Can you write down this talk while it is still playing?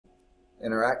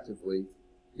interactively.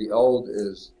 The old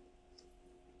is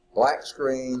black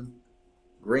screen,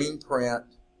 green print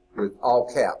with all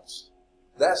caps.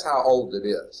 That's how old it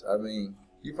is. I mean,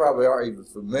 you probably aren't even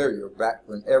familiar back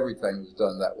when everything was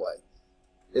done that way.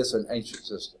 It's an ancient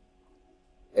system.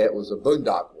 It was a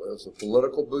boondoggle. It was a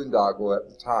political boondoggle at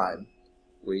the time.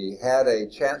 We had a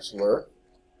chancellor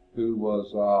who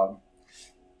was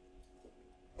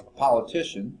a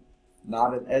politician,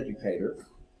 not an educator.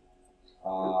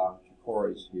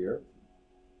 Corey's here.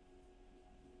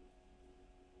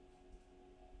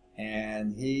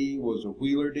 And he was a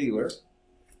wheeler-dealer,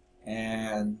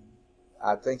 and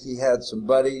I think he had some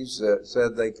buddies that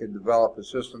said they could develop a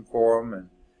system for him, and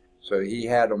so he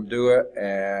had them do it,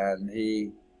 and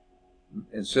he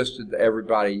insisted that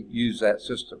everybody use that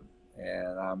system.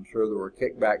 And I'm sure there were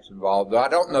kickbacks involved, though I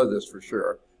don't know this for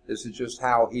sure. This is just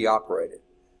how he operated.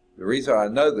 The reason I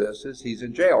know this is he's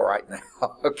in jail right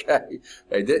now, okay?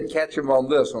 They didn't catch him on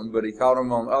this one, but he caught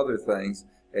him on other things,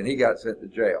 and he got sent to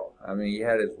jail. I mean, he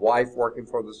had his wife working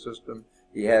for the system,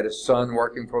 he had his son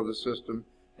working for the system,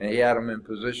 and he had them in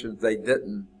positions they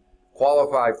didn't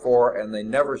qualify for, and they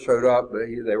never showed up, but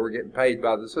they were getting paid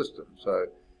by the system. So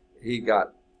he's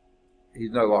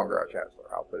no longer our chancellor,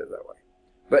 I'll put it that way.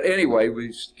 But anyway,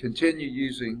 we continue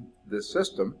using this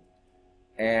system,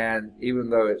 and even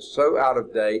though it's so out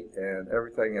of date and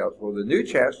everything else, well, the new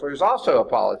chancellor is also a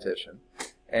politician,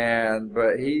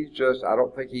 but he's just, I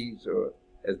don't think he's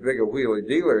as big a wheeler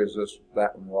dealer as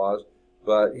that one was,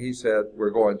 but he said,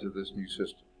 we're going to this new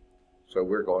system. So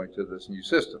we're going to this new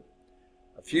system.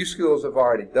 A few schools have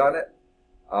already done it.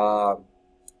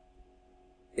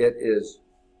 It is,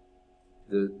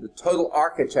 the total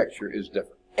architecture is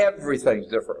different. Everything's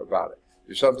different about it.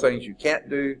 There's some things you can't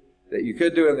do that you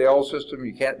could do in the old system,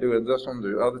 you can't do in this one.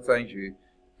 There's other things you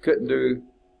couldn't do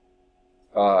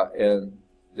in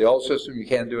the old system, you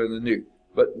can't do in the new.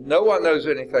 But no one knows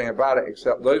anything about it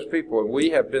except those people, and we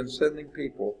have been sending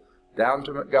people down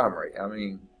to Montgomery. I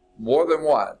mean, more than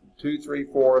one, 2, 3,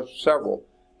 4, several,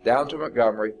 down to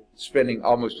Montgomery, spending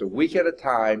almost a week at a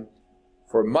time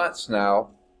for months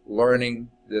now learning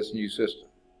this new system.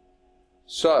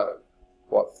 So,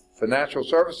 what Financial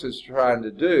Services is trying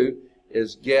to do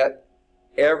is get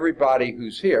everybody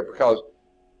who's here, because,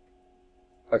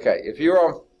 okay, if you're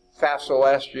on FAFSA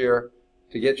last year,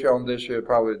 to get you on this year,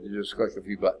 probably just click a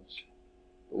few buttons.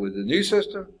 But with the new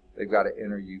system, they've got to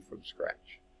enter you from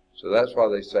scratch. So that's why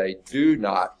they say, do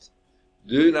not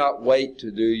wait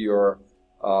to do your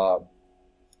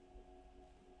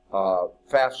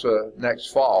FAFSA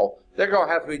next fall. They're going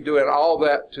to have to be doing all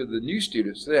that to the new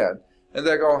students then, and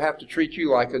they're going to have to treat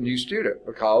you like a new student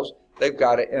because they've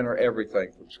got to enter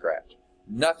everything from scratch.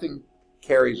 Nothing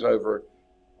carries over,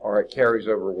 or it carries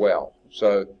over well.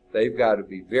 So they've got to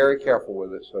be very careful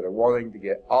with it. So they're wanting to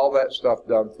get all that stuff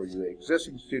done for the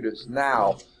existing students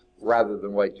now rather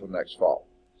than wait till next fall.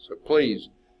 So please,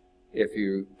 if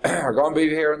you are going to be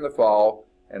here in the fall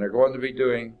and are going to be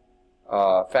doing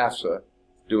FAFSA,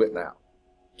 do it now.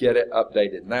 Get it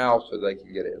updated now so they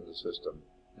can get it in the system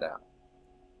now.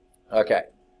 Okay.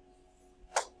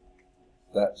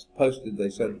 That's posted. They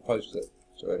said to post it,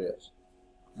 so it is.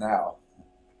 Now,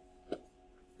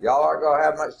 y'all aren't going to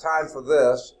have much time for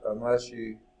this unless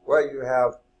you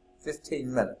have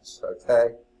 15 minutes,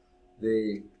 okay?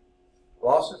 The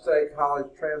Boston State College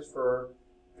Transfer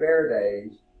Fair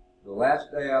Days, the last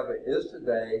day of it is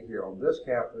today here on this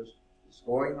campus. It's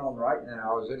going on right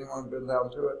now. Has anyone been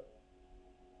down to it?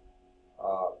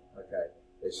 Okay.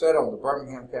 They said on the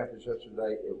Birmingham campus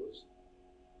yesterday it was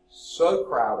so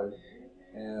crowded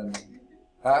and,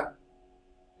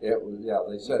 it was, yeah,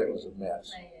 they said it was a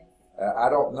mess. I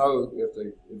don't know if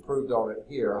they improved on it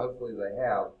here. Hopefully they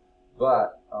have.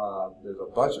 But there's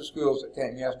a bunch of schools that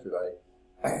came yesterday,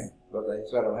 but they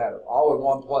said I had it all in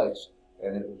one place,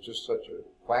 and it was just such a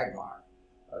quagmire.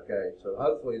 Okay, so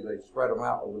hopefully they spread them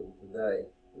out a little today.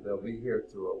 They'll be here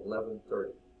through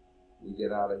 11:30. We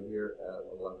get out of here at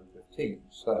 11:15.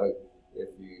 So if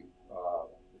you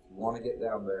want to get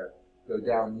down there, go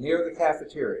down near the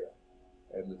cafeteria,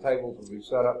 and the tables will be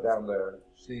set up down there.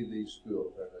 See these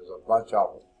schools, and there's a bunch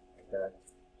of them. Okay,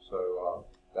 so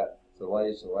that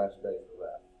today's the last day for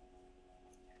that.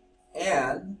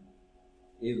 And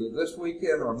either this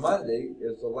weekend or Monday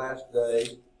is the last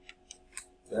day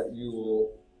that you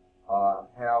will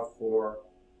have for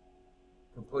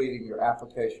completing your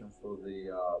application for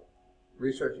the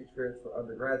research experience for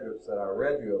undergraduates that I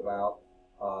read you about.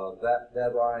 That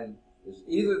deadline is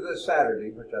either this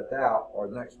Saturday, which I doubt, or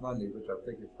next Monday, which I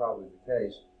think is probably the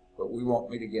case, but we won't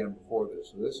meet again before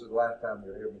this. So this is the last time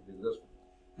you'll hear me do this one.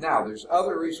 Now, there's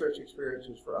other research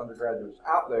experiences for undergraduates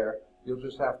out there You'll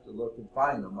just have to look and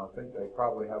find them. I think they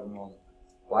probably have them on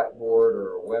Blackboard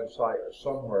or a website or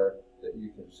somewhere that you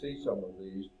can see some of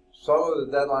these. Some of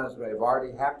the deadlines may have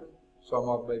already happened. Some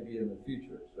of them may be in the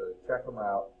future. So check them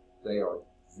out. They are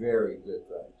very good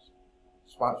things.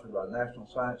 Sponsored by National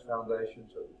Science Foundation,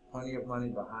 so there's plenty of money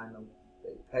behind them.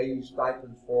 They pay you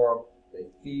stipends for them. They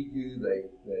feed you. They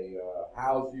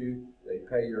house you. They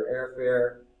pay your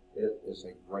airfare. It's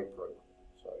a great program.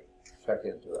 So check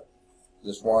into it.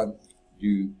 This one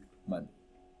due Monday.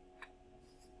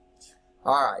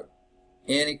 All right.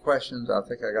 Any questions? I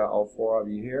think I got all 4 of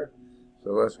you here.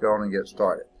 So let's go on and get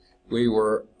started.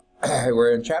 We're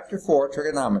in Chapter 4,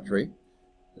 Trigonometry,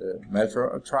 the measure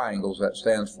of triangles, that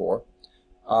stands for.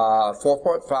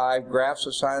 4.5, graphs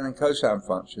of sine and cosine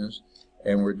functions.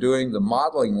 And we're doing the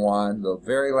modeling one, the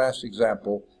very last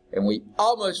example, and we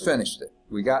almost finished it.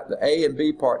 We got the A and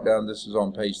B part done. This is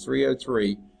on page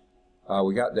 303.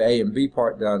 We got the A and B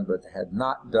part done, but had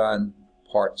not done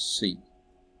part C.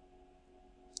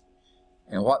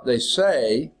 And what they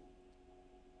say,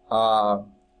 a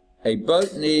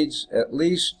boat needs at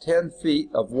least 10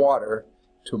 feet of water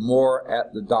to moor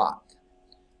at the dock.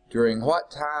 During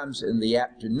what times in the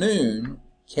afternoon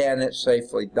can it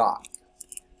safely dock?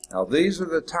 Now, these are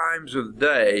the times of the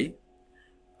day,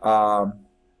 and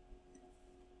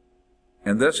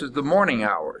this is the morning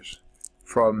hours,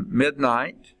 from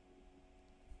midnight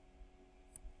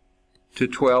to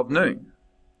 12 noon,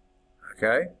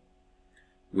 okay?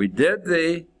 We did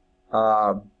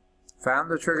found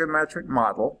the trigonometric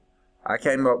model. I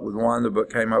came up with one, the book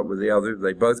came up with the other.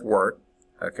 They both work,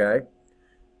 okay?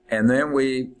 And then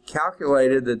we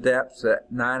calculated the depths at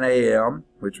 9 a.m.,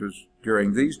 which was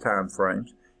during these time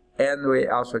frames. And we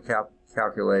also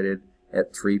calculated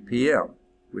at 3 p.m.,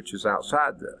 which is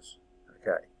outside this,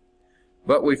 okay?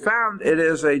 But we found it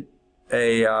is of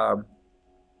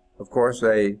course,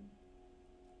 a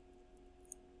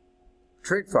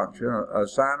trig function, a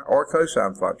sine or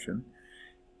cosine function,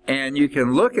 and you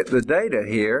can look at the data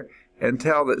here and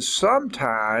tell that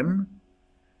sometime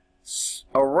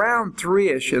around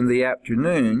 3-ish in the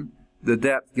afternoon, the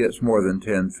depth gets more than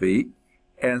 10 feet.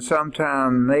 And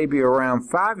sometime maybe around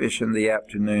 5-ish in the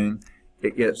afternoon,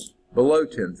 it gets below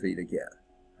 10 feet again,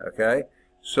 okay?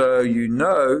 So you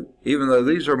know, even though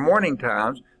these are morning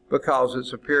times, because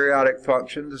it's a periodic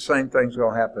function, the same thing's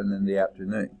going to happen in the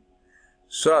afternoon.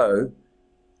 So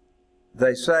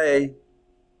they say,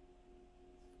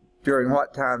 during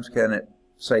what times can it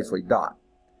safely dock?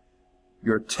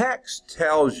 Your text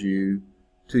tells you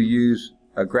to use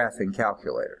a graphing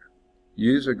calculator.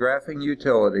 Use a graphing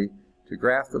utility to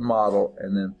graph the model,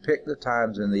 and then pick the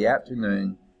times in the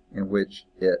afternoon in which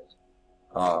it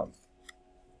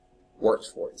works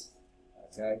for you.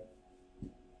 Okay?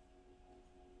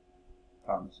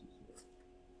 Thomas is here.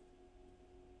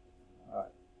 All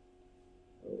right.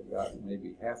 So we got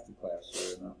maybe half the class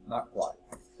here. No, not quite.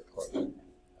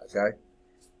 Okay?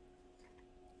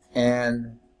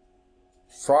 And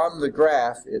from the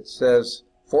graph, it says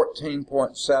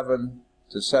 14.7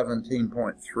 to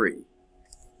 17.3.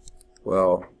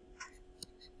 Well,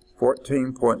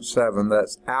 14.7,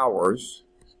 that's hours,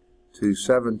 to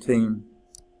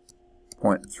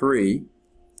 17.3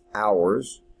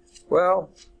 hours.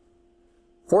 Well,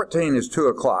 14 is 2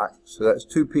 o'clock, so that's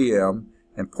 2 p.m.,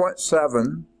 and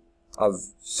 0.7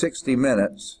 of 60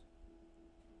 minutes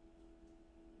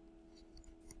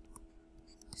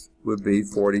would be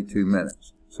 42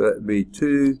 minutes. So that would be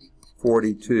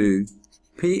 2:42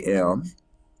 p.m.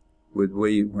 would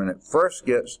be when it first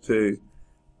gets to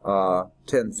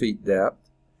 10 feet depth,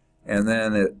 and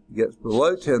then it gets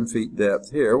below 10 feet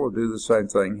depth here. We'll do the same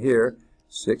thing here,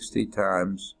 60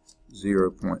 times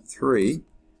 0.3,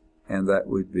 and that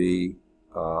would be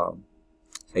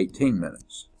 18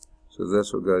 minutes. So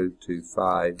this will go to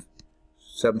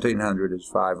 1700 is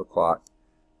 5 o'clock,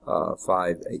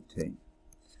 5:18.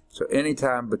 So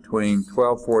anytime between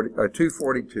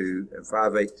 2:42 and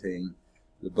 5:18,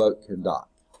 the boat can dock.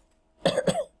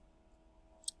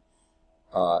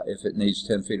 If it needs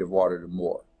 10 feet of water to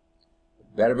moor.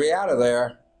 Better be out of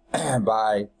there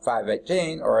by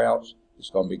 5:18, or else it's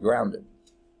going to be grounded.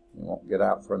 You won't get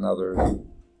out for another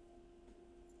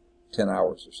 10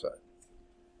 hours or so.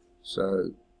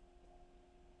 So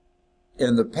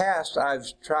in the past,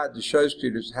 I've tried to show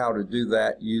students how to do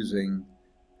that using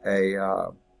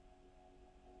a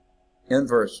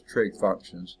inverse trig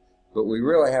functions, but we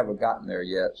really haven't gotten there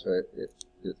yet, so it's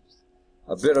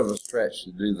a bit of a stretch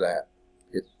to do that.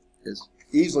 It's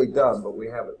easily done, but we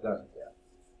haven't done it yet.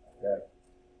 Okay.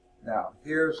 Now,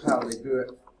 here's how they do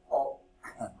it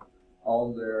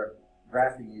on their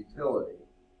graphing utility.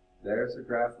 There's the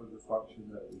graph of the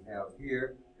function that we have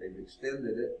here. They've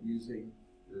extended it using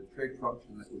the trig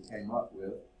function that we came up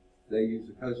with. They use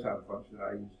the cosine function,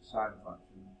 I use the sine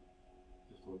function.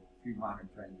 Just a few minor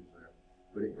changes there.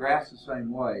 But it graphs the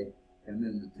same way, and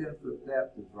then the 10-foot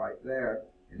depth is right there,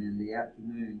 and in the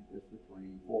afternoon it's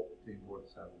between 14.7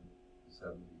 and 17.3.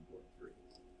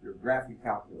 Your graphing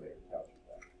calculator tells you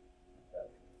that. Okay.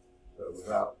 So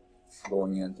without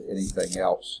going into anything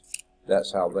else,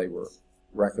 that's how they were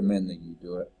recommending you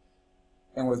do it.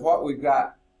 And with what we've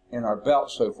got in our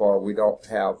belt so far, we don't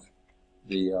have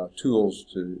the tools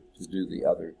to do the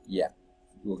other yet.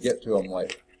 We'll get to them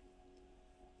later.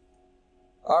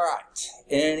 All right.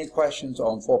 Any questions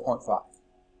on 4.5?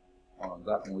 On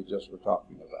that one we just were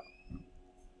talking about.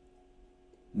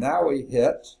 Now we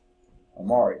hit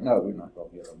Amari. No, we're not going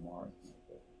to hit Amari.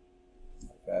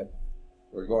 Okay.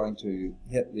 We're going to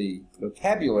hit the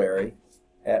vocabulary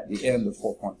at the end of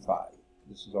 4.5.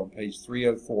 This is on page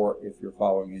 304 if you're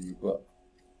following in your book.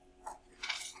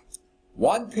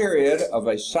 One period of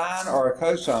a sine or a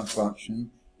cosine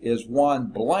function is one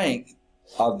blank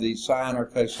of the sine or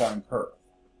cosine curve.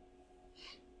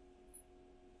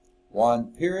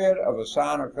 One period of a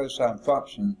sine or cosine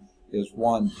function is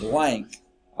one blank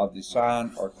of the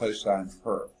sine or cosine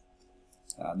curve.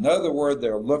 Now, know the word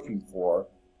they're looking for.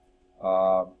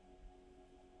 I was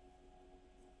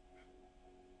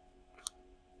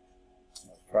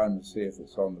trying to see if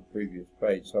it's on the previous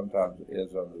page. Sometimes it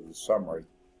is under the summary.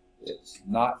 It's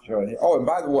not showing here. Oh, and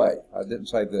by the way, I didn't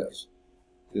say this.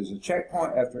 There's a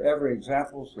checkpoint after every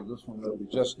example, so this one that we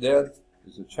just did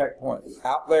is a checkpoint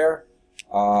out there.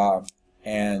 The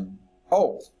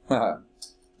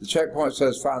checkpoint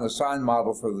says find the sine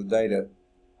model for the data.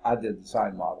 I did the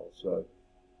sine model, so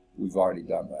we've already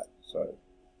done that. So,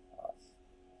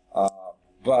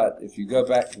 but if you go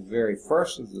back to the very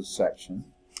first of this section,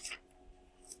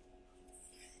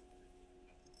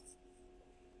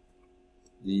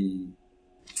 on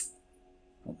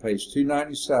page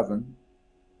 297,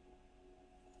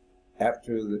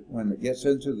 when it gets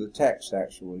into the text,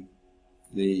 actually,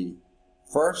 the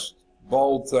first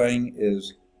bold thing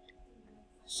is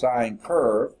sine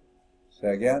curve.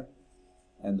 Say again.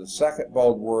 And the second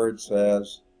bold word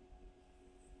says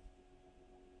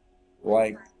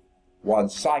blank, one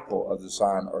cycle of the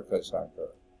sine or cosine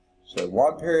curve. So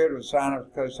one period of a sine or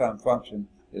cosine function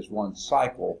is one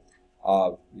cycle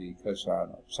of the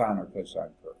sine or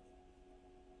cosine curve.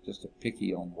 Just a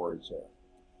picky on words there.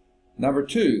 Number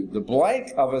two, the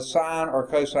blank of a sine or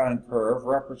cosine curve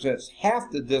represents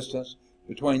half the distance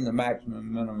between the maximum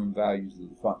and minimum values of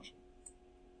the function.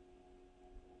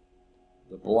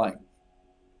 The blank.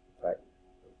 Okay.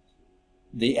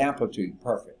 The amplitude,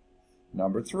 perfect.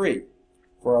 Number three,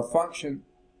 for a function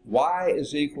y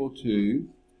is equal to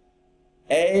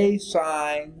a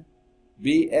sine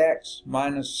bx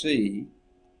minus c,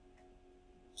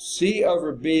 c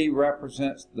over b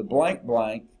represents the blank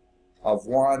blank of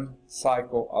one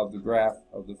cycle of the graph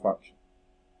of the function.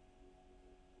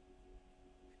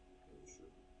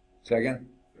 Second?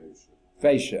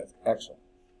 Phase shift. Excellent.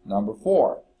 Number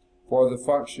four, for the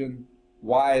function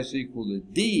y is equal to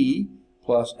d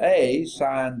plus a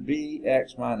sine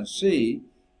bx minus c,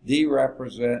 d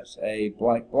represents a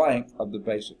blank blank of the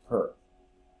basic curve.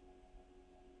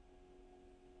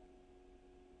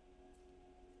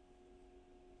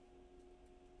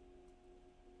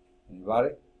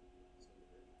 Anybody?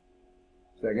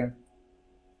 Second?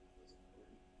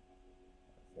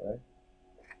 Okay.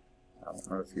 I don't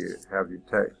know if you have your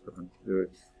text. I'm going to do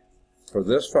it. For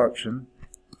this function,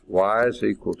 y is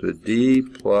equal to d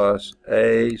plus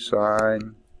a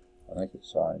sine, I think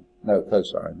it's sine, no,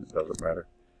 cosine, it doesn't matter,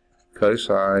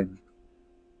 cosine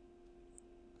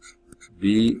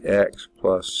bx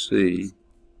plus c.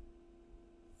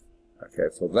 Okay,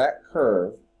 for that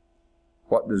curve,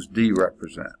 what does d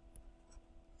represent?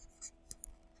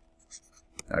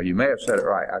 Now, you may have said it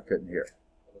right. I couldn't hear.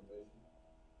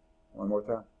 One more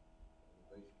time.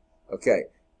 Okay.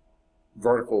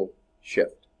 Vertical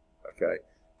shift. Okay.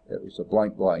 It was a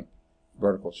blank blank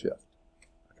vertical shift.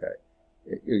 Okay.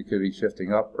 It could be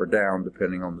shifting up or down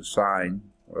depending on the sign.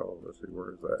 Well, let's see,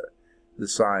 where is that? The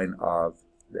sign of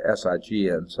the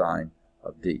SIGN sign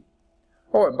of D.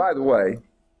 Oh, and by the way,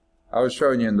 I was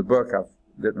showing you in the book, I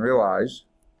didn't realize,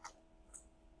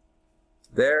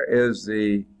 there is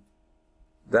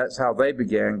that's how they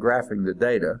began graphing the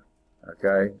data,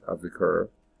 okay, of the curve.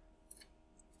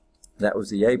 That was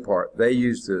the A part. They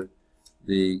used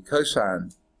the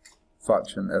cosine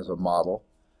function as a model,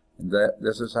 and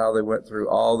this is how they went through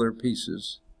all their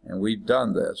pieces, and we've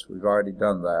done this. We've already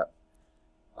done that.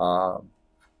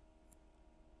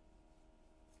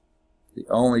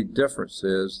 The only difference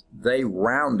is they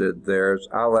rounded theirs.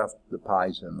 I left the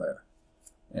pi's in there,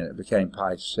 and it became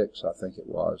pi 6, I think it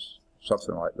was,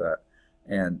 something like that.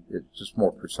 And it's just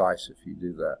more precise if you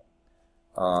do that.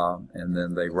 And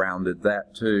then they rounded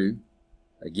that too.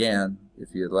 Again,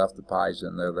 if you had left the pi's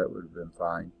in there, that would have been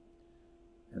fine.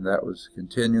 And that was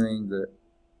continuing the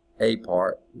A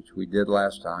part, which we did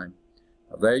last time.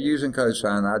 Now, they're using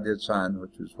cosine. I did sine,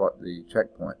 which is what the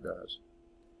checkpoint does.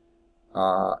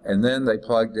 And then they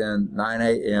plugged in 9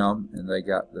 AM, and they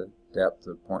got the depth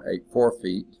of 0.84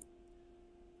 feet.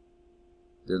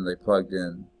 Then they plugged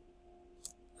in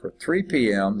for 3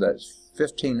 PM, that's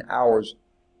 15 hours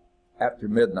after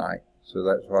midnight, so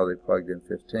that's why they plugged in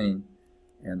 15,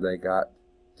 and they got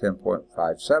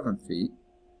 10.57 feet,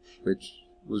 which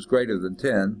was greater than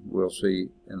 10, we'll see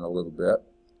in a little bit.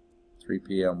 3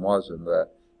 PM was in that.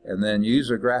 And then use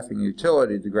a graphing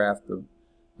utility to graph the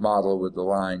model with the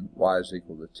line y is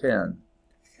equal to 10.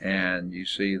 And you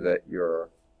see that your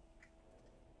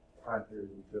time period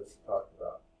we just talked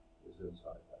about is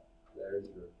inside that. There's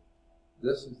your,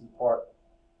 this is the part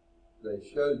they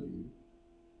showed you.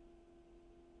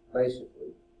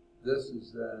 Basically, this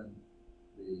is then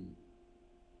the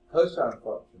cosine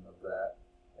function of that,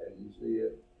 and you see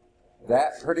it.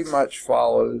 That pretty much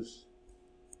follows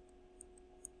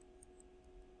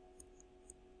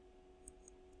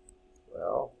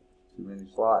too many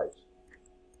slides.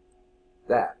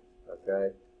 That,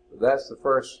 okay? So that's the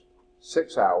first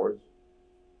 6 hours,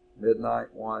 midnight,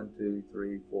 1, 2,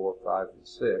 3, 4, 5, and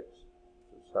 6. So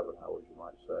 7 hours, you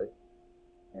might say.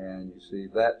 And you see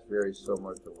that's very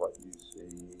similar to what you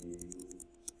see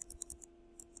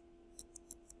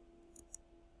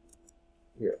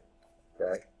here,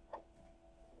 okay?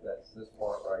 That's this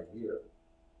part right here.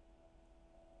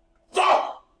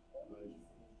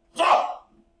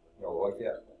 Oh, look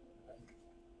at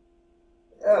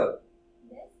oh.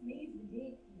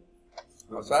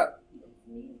 What's that?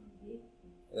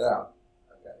 Yeah.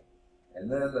 Okay.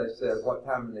 And then they said, what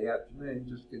time in the afternoon?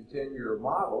 Just continue your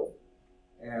model,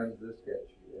 and this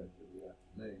gets you into the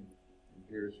afternoon. And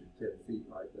here's your 10 feet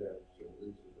right there. So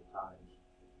these are the times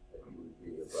that you would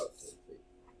be above 10 feet.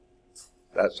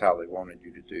 That's how they wanted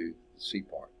you to do the C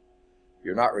part.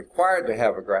 You're not required to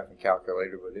have a graphing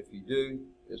calculator, but if you do,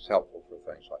 it's helpful for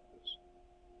things like this.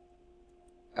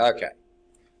 Okay.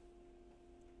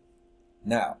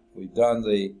 Now, we've done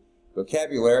the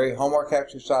vocabulary. Homework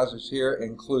exercises here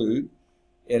include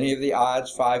any of the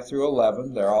odds 5 through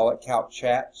 11. They're all at Calc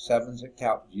Chat. 7's at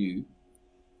Calc View.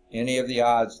 Any of the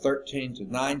odds 13 to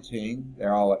 19,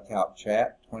 they're all at Calc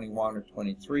Chat. 21 or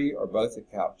 23 are both at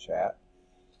Calc Chat.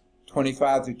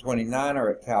 25 through 29 are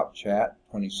at Calc Chat.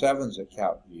 27's at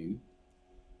Calc View.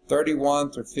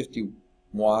 31 through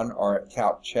 51 are at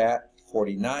Calc Chat.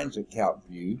 49's at Calc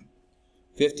View.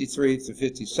 53 through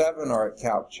 57 are at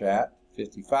Calc Chat.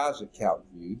 55's at Calc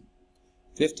View.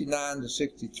 59 to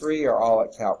 63 are all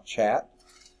at Calc Chat.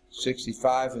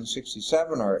 65 and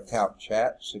 67 are at Calc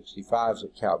Chat. 65's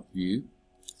at Calc View.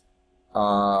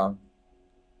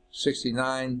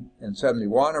 69 and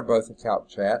 71 are both at Calc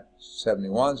Chat.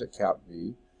 71's at Calc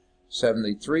View.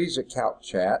 73's at Calc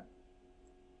Chat.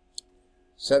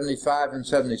 75 and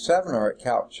 77 are at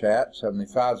Calc Chat.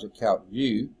 75's at Calc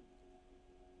View.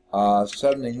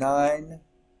 79,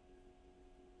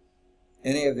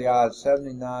 any of the odds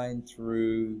 79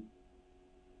 through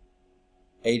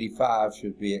 85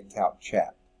 should be at Calc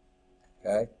Chat.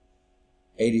 Okay?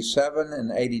 87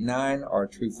 and 89 are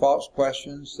true-false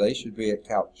questions. They should be at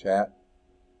Calc Chat.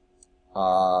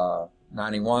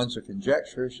 91's a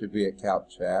conjecture, should be at Calc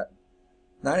Chat.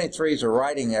 93 is a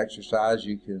writing exercise.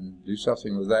 You can do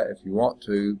something with that if you want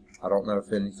to. I don't know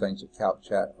if anything's at Calc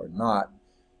Chat or not.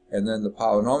 And then the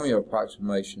polynomial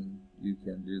approximation, you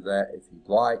can do that if you'd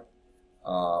like.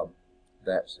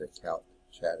 That's at Calc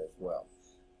Chat as well.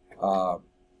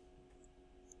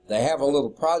 They have a little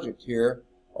project here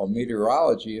on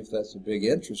meteorology. If that's a big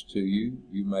interest to you,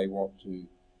 you may want to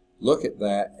look at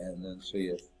that and then see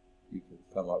if you can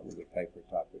come up with a paper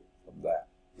topic from that.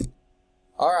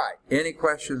 All right, any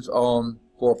questions on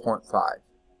 4.5?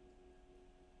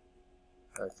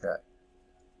 Okay.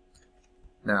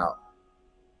 Now,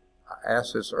 I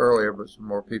asked this earlier, but some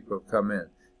more people have come in.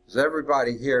 Has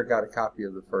everybody here got a copy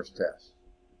of the first test?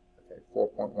 Okay,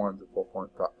 4.1 to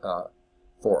 4.4.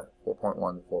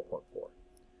 4.1 to 4.4.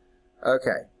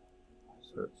 Okay.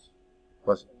 So it's,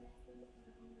 what's,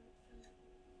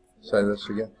 say this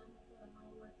again.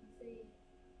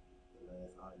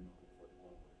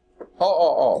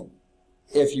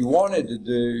 If you wanted to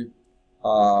do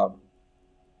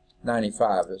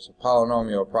 95, it's a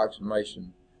polynomial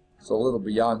approximation. It's a little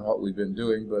beyond what we've been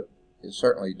doing, but it's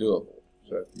certainly doable.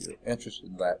 So if you're interested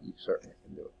in that, you certainly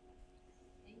can do it.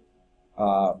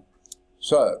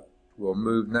 So we'll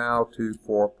move now to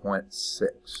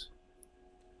 4.6.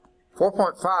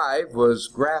 4.5 was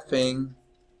graphing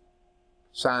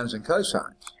sines and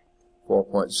cosines.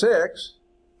 4.6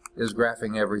 is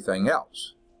graphing everything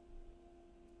else.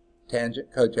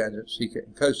 Tangent, cotangent, secant,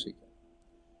 and cosecant.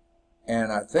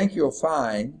 And I think you'll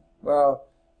find, well,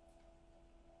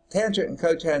 tangent and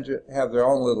cotangent have their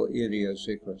own little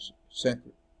idiosyncrasy,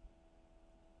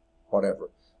 whatever.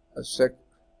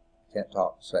 Can't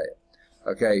talk to say it.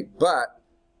 Okay, but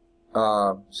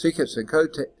secants and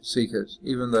cosecants,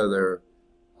 even though they're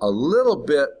a little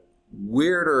bit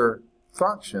weirder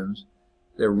functions,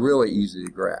 they're really easy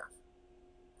to graph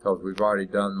because we've already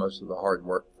done most of the hard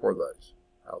work for those.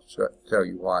 I'll tell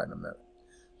you why in a minute.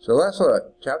 So let's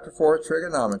look. Chapter 4 is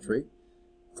trigonometry.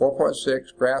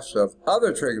 4.6, graphs of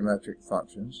other trigonometric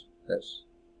functions. That's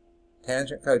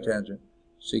tangent, cotangent,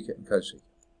 secant, and cosecant.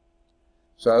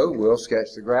 So we'll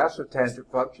sketch the graphs of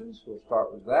tangent functions. We'll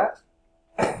start with that.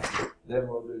 Then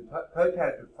we'll do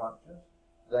cotangent functions.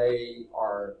 They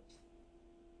are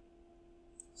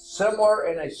similar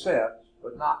in a sense,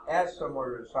 but not as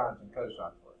similar to sines and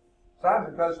cosines. Sines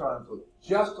and cosines look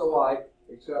just alike,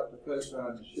 except the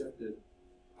cosine is shifted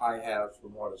pi halves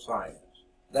from what a sine is.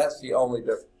 That's the only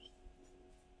difference.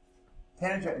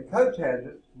 Tangent and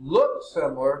cotangent look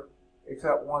similar,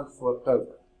 except one flipped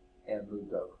over and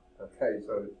moved over. Okay,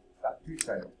 so it's got two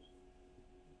tangents.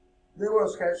 Then we'll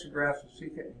sketch the graphs of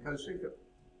secant and cosecant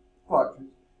functions.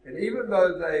 And even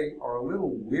though they are a little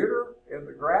weirder in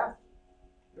the graph,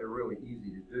 they're really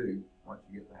easy to do once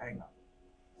you get the hang of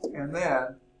it. And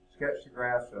then sketch the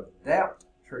graphs of damped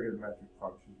trigonometric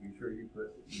functions. Be sure you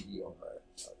put the ED on there.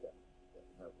 Okay.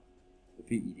 The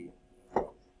PED.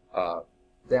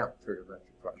 Damped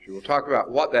trigonometric functions. We'll talk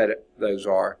about what those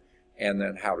are and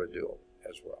then how to do them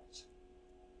as well.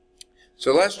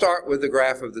 So let's start with the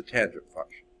graph of the tangent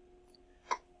function.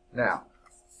 Now, a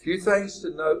few things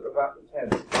to note about the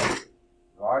tangent function.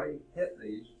 I've already hit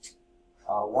these.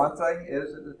 One thing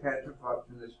is that the tangent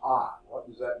function is odd. What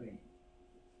does that mean?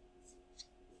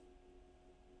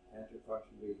 Tangent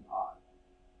function being odd.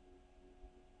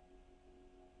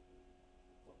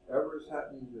 Whatever is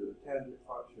happening to the tangent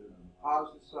function on the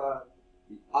positive side,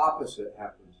 the opposite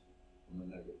happens on the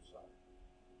negative side.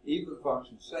 Even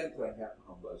functions, same thing happens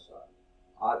on both sides.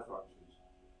 Odd functions,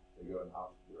 they go in the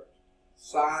opposite direction.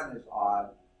 Sine is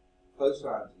odd,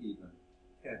 cosine is even,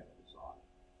 tangent is odd.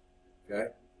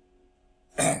 Okay?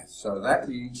 So that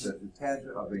means that the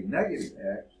tangent of a negative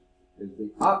x is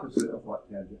the opposite of what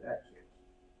tangent x is.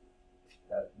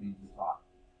 That means it's odd.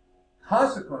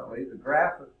 Consequently, the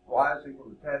graph of y is equal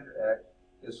to tangent x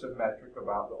is symmetric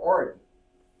about the origin.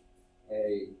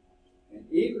 An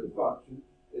even function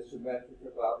is symmetric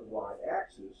about the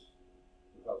y-axis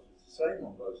because it's the same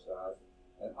on both sides.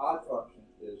 An odd function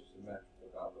is symmetric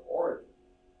about the origin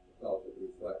because it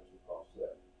reflects across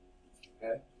there.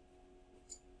 Okay?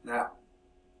 Now,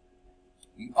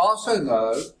 you also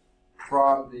know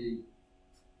from they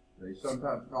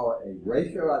sometimes call it a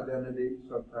ratio identity,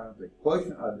 sometimes a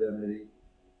quotient identity,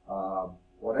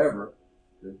 whatever,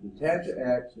 that the tangent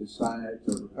x is sine x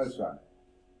over cosine x.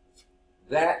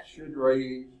 That should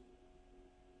raise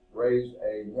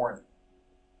a warning,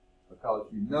 because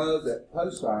you know that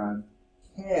cosine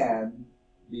can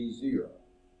be 0.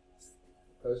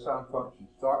 The cosine function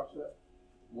starts at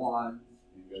 1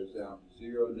 and goes down to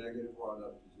 0, negative 1,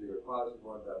 up to 0, positive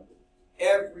 1, down to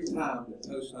every time that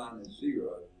cosine is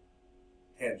 0,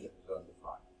 tangent is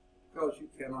undefined, because you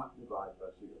cannot divide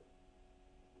by 0.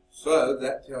 So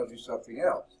that tells you something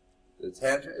else. The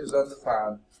tangent is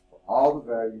undefined for all the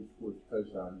values for which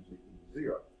cosine is equal to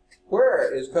 0.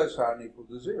 Where is cosine equal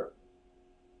to 0?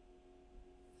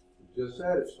 We just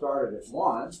said it started at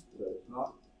 1, so it's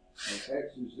not, when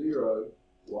x is 0,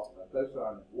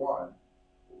 cosine is 1,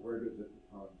 but where does it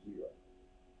become 0?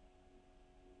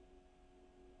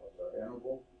 What's our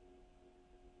interval?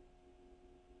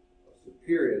 What's the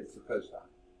period for cosine?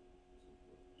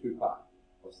 2 pi.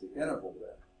 What's the interval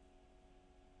then?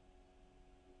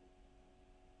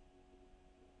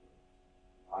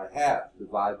 Pi halves,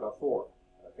 divide by 4.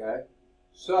 Okay?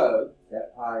 So,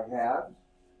 at pi halves,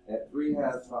 at 3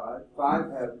 halves pi,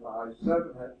 5 halves pi,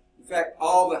 7 halves, in fact,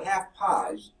 all the half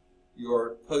pi's,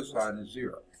 your cosine is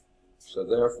 0. So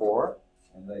therefore,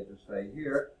 and they just say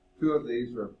here, 2 of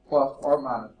these are plus or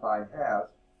minus pi halves.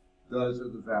 Those are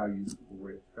the values for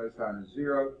which cosine is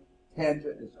 0.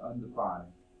 Tangent is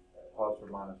undefined at plus or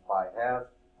minus pi halves,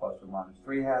 plus or minus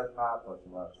 3 halves pi, plus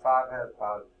or minus 5 halves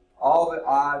pi. All the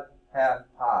odd half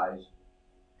pi's,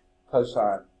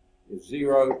 cosine is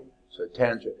 0. So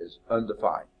tangent is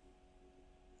undefined.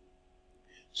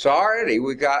 So already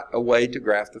we got a way to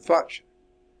graph the function.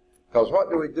 Because what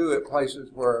do we do at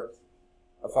places where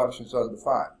a function is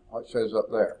undefined? What shows up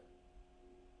there?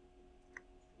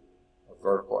 A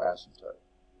vertical asymptote.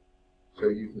 So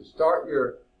you can start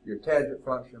your tangent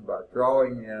function by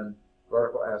drawing in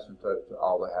vertical asymptotes to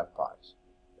all the half pi's.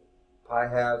 Pi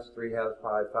halves, 3 halves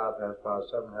pi, 5 halves pi,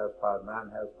 7 halves pi,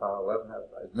 9 halves pi, 11 halves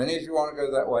pi. As many as you want to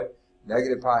go that way.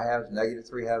 Negative pi halves, negative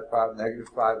 3 halves pi, negative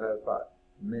 5 halves pi.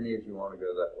 As many as you want to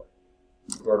go that way.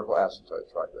 Vertical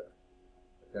asymptotes right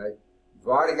there. Okay? You've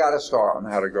already got a start on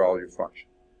how to draw your function.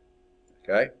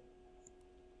 Okay?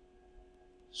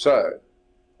 So,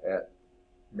 at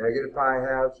negative pi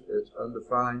halves, it's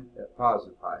undefined. At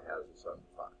positive pi halves, it's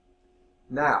undefined.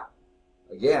 Now,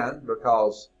 again,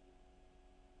 because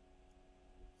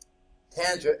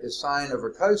tangent is sine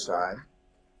over cosine,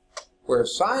 where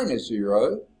sine is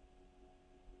 0,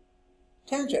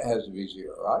 tangent has to be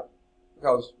 0, right?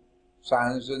 Because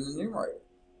sine is in the numerator.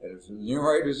 And if the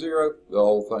numerator is 0, the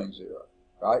whole thing's 0,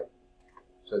 right?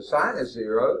 So sine is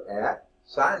 0 at,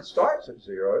 sine starts at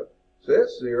 0, so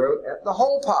it's 0 at the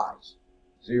whole pi's.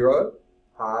 0,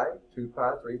 pi, 2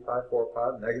 pi, 3 pi, 4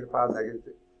 pi, pi, negative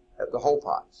 3, at the whole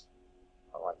pi's.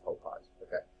 I like whole pi's.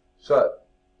 Okay. So,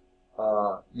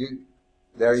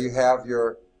 there you have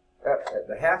your, at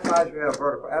the half pi's you have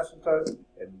vertical asymptote,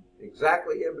 and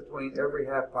exactly in between every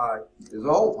half pi is a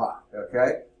whole pi,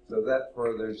 okay? So that's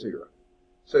where there's 0.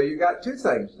 So you got two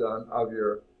things done of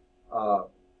your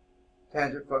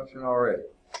tangent function already.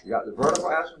 You got the vertical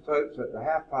asymptotes at the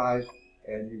half pi's,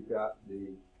 and you've got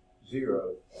the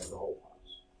 0 at the whole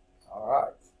pi's. All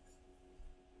right.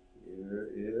 Here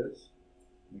is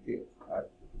Nikita. All right.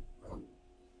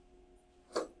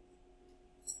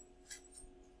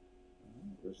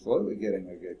 We're slowly getting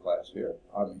a good class here.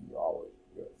 I mean, you're always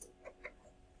good.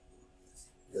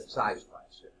 Good size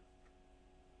class here.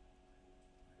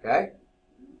 Okay?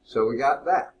 So we got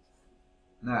that.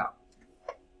 Now,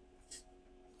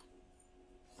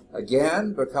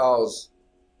 again, because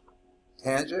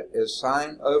tangent is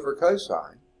sine over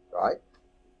cosine, right?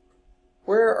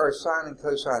 Where are sine and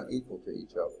cosine equal to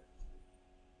each other?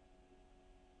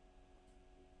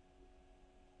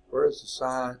 Where is the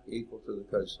sine equal to the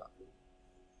cosine?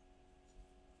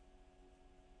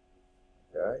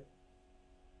 Okay?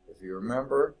 If you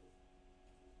remember,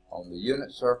 on the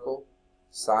unit circle,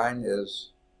 sine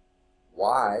is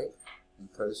y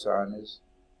and cosine is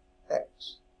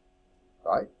x,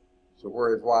 right? So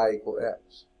where is y equal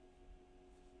x?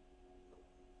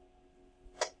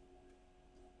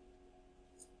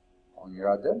 On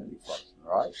your identity function,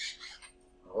 right?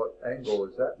 What angle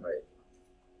is that made?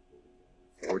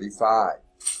 45.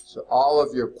 So all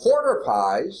of your quarter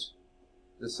pi's,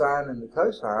 the sine and the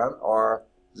cosine, are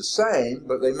the same,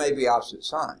 but they may be opposite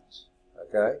signs,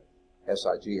 okay?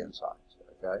 SIGN signs,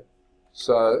 okay?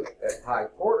 So at pi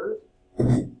quarters,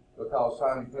 because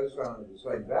sine and cosine are the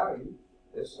same value,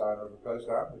 it's sine over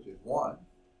cosine, which is 1.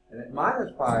 And at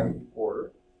minus pi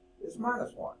quarter, it's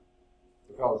minus 1.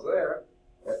 Because there,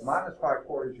 at minus pi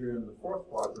quarters, you're in the fourth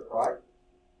quadrant, right?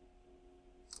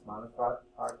 Minus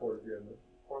pi quarters, you're in the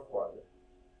fourth quadrant.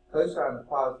 Cosine is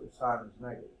positive, sine is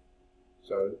negative.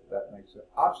 So that makes the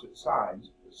opposite signs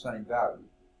the same value.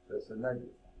 So it's a negative.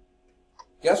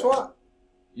 Guess what?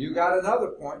 You got another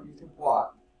point you can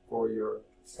plot for your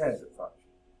tangent function.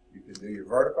 You can do your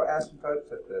vertical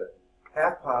asymptotes at the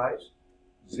half pi's,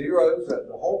 zeros at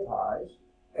the whole pi's,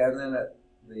 and then at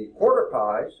the quarter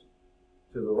pi's,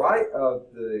 to the right of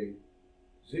the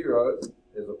 0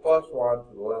 is a plus 1,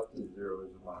 to the left of the 0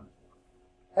 is a minus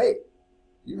 1. Hey,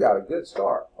 you got a good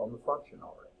start on the function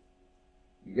already.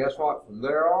 You guess what? From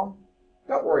there on,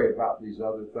 don't worry about these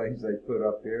other things they put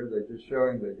up here. They're just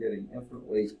showing they're getting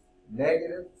infinitely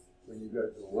negative when you go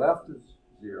to the left of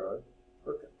 0.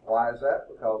 Why is that?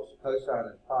 Because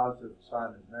cosine is positive,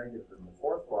 sine is negative in the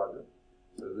fourth quadrant.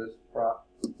 So this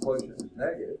quotient is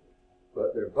negative.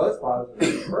 But they're both positive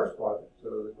in the first quadrant, so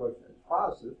the quotient is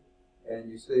positive. And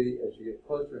you see, as you get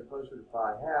closer and closer to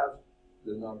pi halves,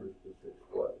 the numbers just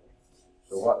explode.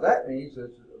 So what that means is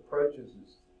it approaches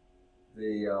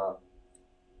the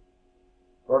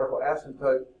vertical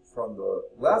asymptote from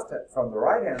the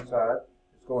right-hand side,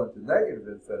 it's going to negative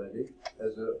infinity.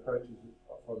 As it approaches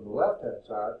from the left-hand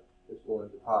side, it's going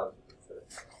to positive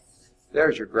infinity.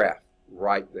 There's your graph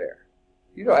right there.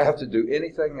 You don't have to do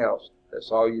anything else.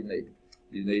 That's all you need.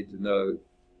 You need to know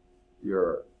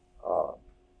your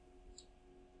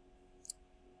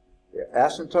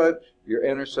asymptote, your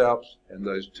intercepts, and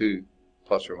those two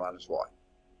plus or minus y.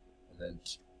 And then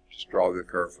just draw the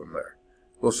curve from there.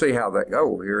 We'll see how that goes.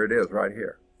 Oh, here it is right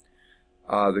here.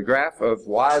 The graph of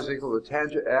y is equal to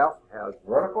tangent f has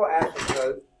vertical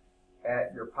asymptote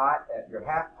at your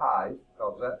half pi,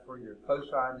 because that's where your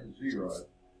cosine is 0. So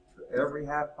every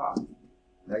half pi,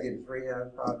 negative 3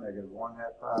 half pi, negative 1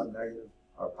 half pi,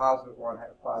 positive 1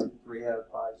 half pi, 3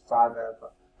 half pi, 5 half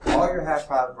pi. All your half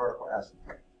pi is vertical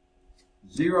asymptote.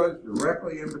 0 is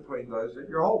directly in between those at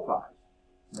your whole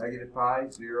pi. Negative pi,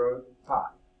 0, pi.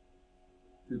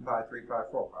 2 pi, 3 pi,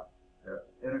 4 pi.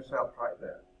 Intercept right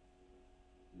there.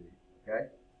 Okay?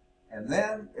 And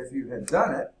then, if you had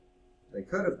done it, they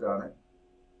could have done it,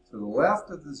 to the left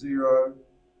of the 0,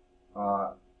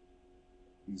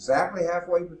 exactly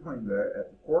halfway between there,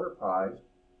 at the quarter pi's,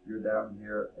 you're down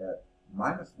here at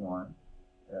 -1.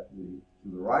 To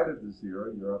the right of the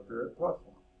 0, you're up there at +1.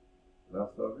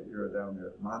 Left of it, you're down there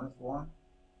at -1.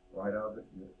 Right of it,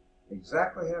 you're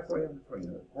exactly halfway in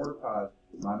between there. Quarter pi's,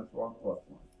 -1 +1,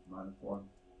 -1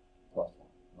 +1,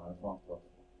 -1 +1.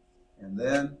 And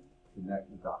then connect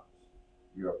the dots.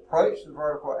 You approach the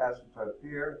vertical asymptote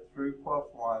here, through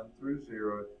 +1, through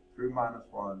 0, through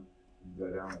 -1, and go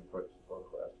down and approach the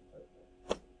vertical asymptote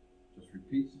there. Just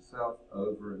repeats itself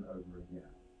over and over again.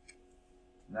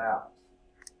 Now,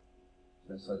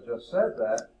 since I just said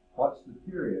that, what's the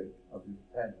period of the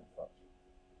tangent function?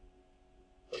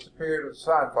 What's the period of the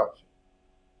sine function?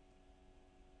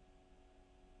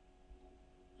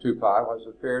 2 pi. What's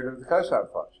the period of the cosine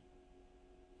function?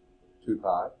 2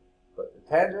 pi. But the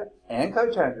tangent and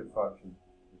cotangent function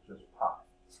is just pi.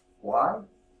 Why?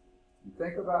 You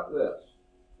think about this.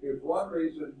 Here's one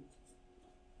reason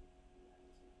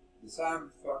the sine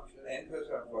function and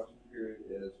cosine function period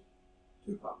is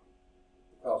 2 pi.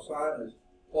 Because sine is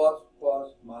plus,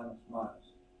 plus, minus,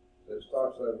 minus. So it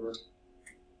starts over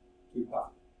 2 pi.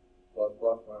 Plus,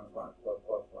 plus, minus, minus, plus,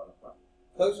 plus, minus, minus.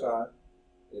 Cosine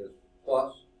is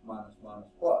plus, minus, minus,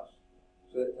 plus.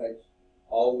 So it takes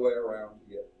all the way around to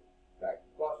get back to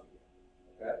plus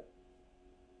again. Okay?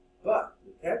 But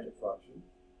the tangent function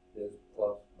is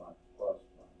plus, minus, plus,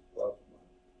 minus, plus,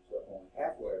 minus. So only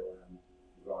halfway around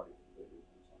is already completed.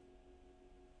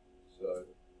 So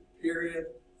the period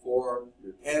for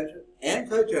your tangent and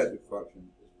cotangent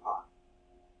function is pi.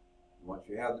 Once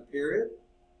you have the period,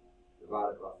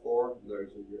 divide it by 4,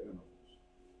 those are your intervals.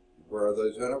 Where are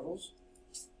those intervals?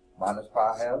 Minus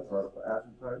pi has vertical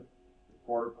asymptote. The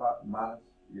quarter pi minus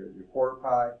your quarter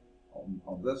pi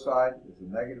on this side is a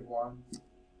 -1.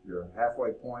 Your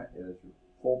halfway point is your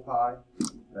full pi.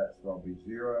 That's going to be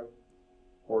 0.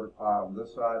 Quarter pi on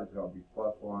this side is going to be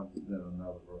 +1, then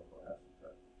another vertical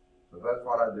asymptote. So that's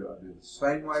what I do. I do the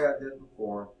same way I did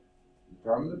before.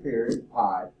 Determine the period,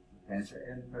 pi, tangent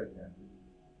and cotangent.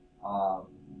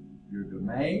 Your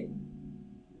domain,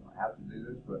 you don't have to do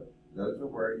this, but those are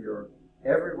where you're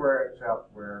everywhere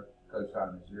except where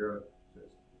cosine is 0. So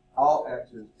it's all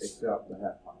x's except the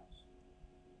half pi's.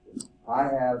 Pi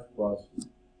halves plus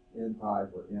n pi,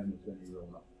 where n is any real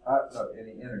number.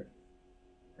 Any integer.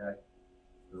 Okay?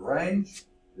 The range,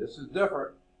 this is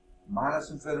different.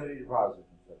 -infinity to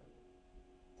 +infinity.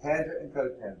 Tangent and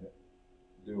cotangent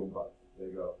do them both.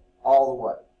 They go all the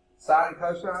way. Sine and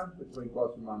cosine between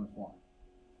plus and -1.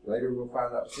 Later we'll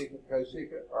find out secant,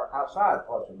 cosecant are outside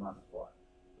plus or -1.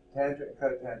 Tangent and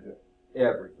cotangent,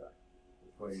 everything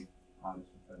between -infinity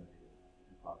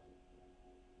and +infinity.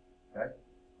 Okay?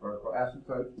 Vertical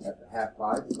asymptote at the half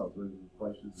pi, because those are the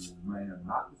places the domain are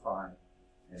not defined,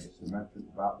 and it's symmetric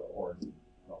about the origin,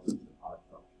 because it's an odd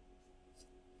function.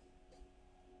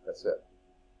 That's it.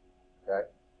 Okay?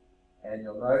 And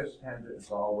you'll notice tangent is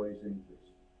always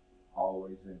increasing.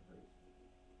 Always increasing.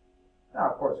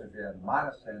 Now, of course, if you had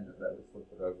minus tangent, that would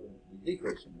flip it over and be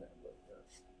decreasing then. But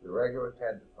the regular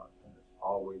tangent function is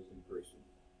always increasing.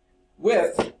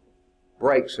 With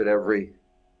breaks at every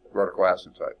vertical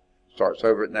asymptote. Starts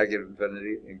over at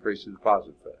 -infinity, increases to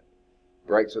 +infinity.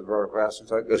 Breaks at vertical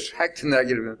asymptote, goes back to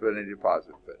 -infinity to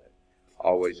 +infinity.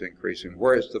 Always increasing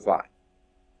where it's defined.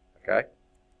 Okay?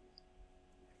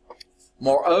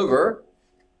 Moreover,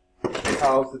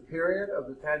 because the period of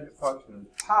the tangent function is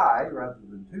pi rather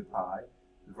than 2 pi,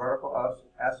 the vertical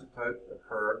asymptotes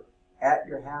occur at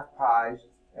your half pi's,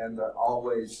 and they're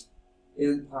always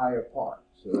in pi apart.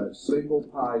 So that's single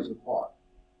pi's apart.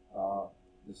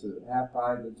 This is half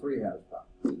pi, then 3 halves pi.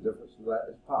 The difference of that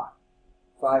is pi.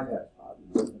 5 halves pi.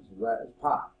 The difference of that is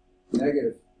pi.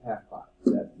 Negative half pi.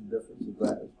 That's the difference of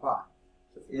that is pi.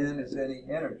 So n is any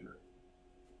integer.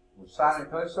 With sine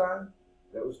and cosine,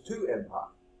 that was 2n pi.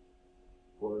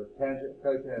 For tangent and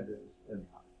cotangent is n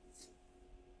pi.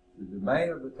 The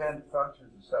domain of the tangent function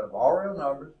is a set of all real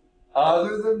numbers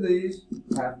other than these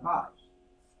half pi's.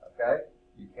 Okay?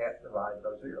 You can't divide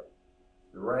by 0.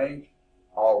 The range,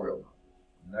 all real numbers.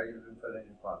 negative infinity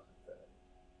and positive infinity.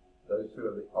 Those two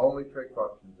are the only trig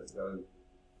functions that go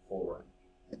full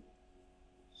range.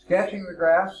 Sketching the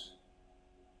graphs,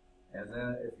 and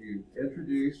then if you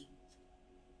introduce,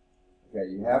 okay,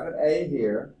 you have an A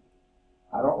here.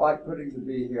 I don't like putting the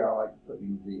B here. I like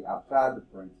putting the B outside the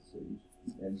parentheses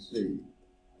and C.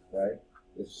 Okay,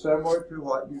 it's similar to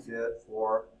what you did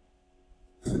for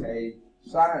a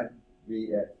sine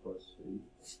Bx plus C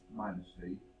minus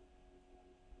C.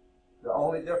 The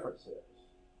only difference is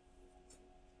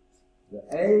the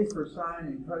A for sine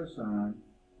and cosine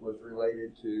was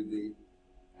related to the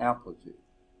amplitude.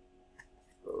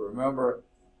 But remember,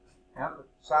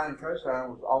 sine and cosine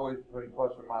was always between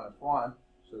plus or minus 1,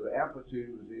 so the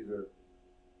amplitude was either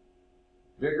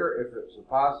bigger if it's a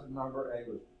positive number, A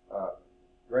was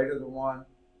greater than 1,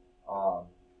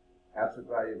 absolute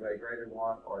value of A greater than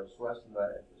 1, or it's less than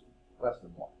that if it's less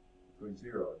than 1, between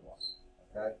 0 and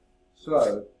 1. Okay?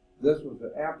 So this was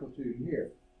the amplitude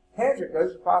here. Tangent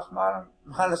goes to plus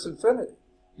minus infinity.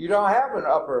 You don't have an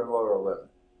upper and lower limit,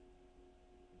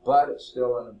 but it's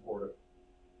still an important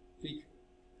feature.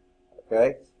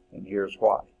 Okay? And here's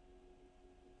why.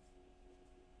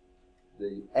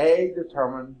 The A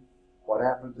determined what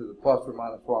happened to the plus or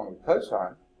minus 1 with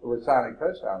cosine, with sine and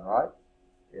cosine, right?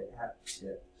 It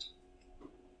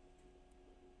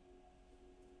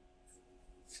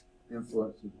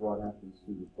influences what happens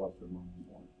to the plus or minus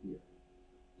 1 here.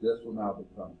 This will now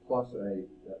become plus A,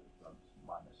 that becomes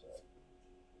minus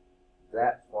A.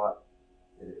 That's what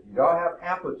it is. You don't have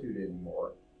amplitude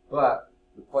anymore, but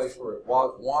the place where it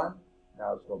was 1,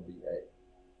 now it's going to be A.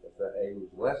 If the A was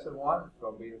less than 1, it's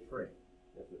going to be a string.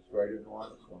 If it's greater than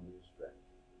 1, it's going to be a string.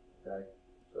 Okay?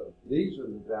 So these are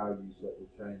the values that will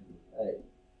change with A.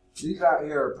 These out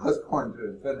here are both going to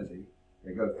infinity.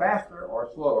 They go faster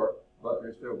or slower, but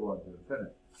they're still going to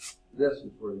infinity. This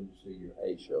is where you see your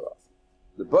A show up.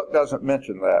 The book doesn't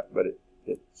mention that, but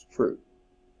it's true.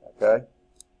 Okay?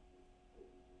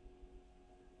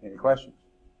 Any questions?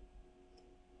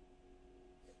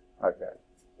 Okay.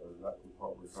 So that's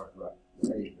what we're talking about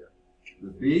A here.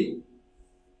 The B,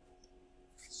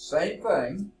 same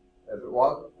thing as it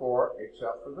was before,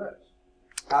 except for this.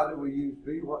 How did we use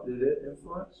B? What did it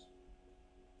influence?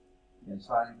 In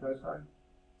sine and cosine?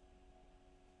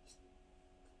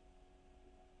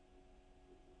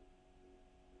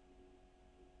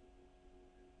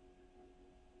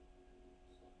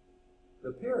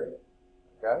 The period.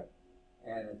 Okay?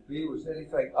 And if B was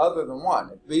anything other than 1,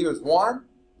 if B was 1,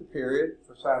 the period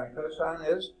for sine and cosine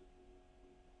is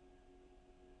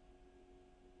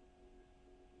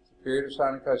the period of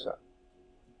sine and cosine.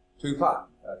 2 pi.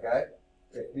 Okay?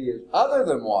 If B is other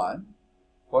than 1,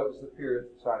 what is the period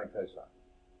for sine and cosine?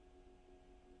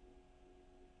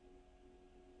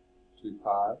 2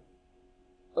 pi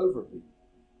over B.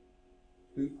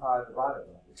 2 pi divided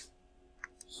by B.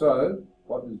 So,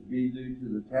 what does B do to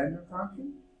the tangent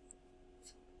function?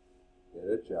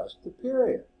 It adjusts the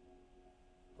period.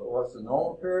 But what's the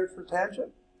normal period for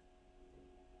tangent?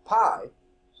 Pi.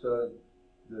 So,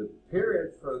 the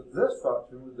period for this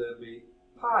function would then be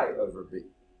pi over B.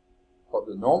 What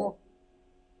the normal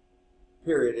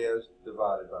period is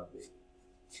divided by B.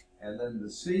 And then the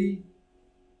C,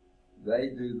 they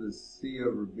do the C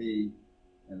over B,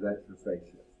 and that's your phase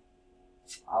shift.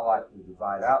 I like to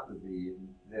divide out the B, and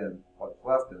then what's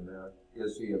left in there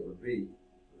is C over B,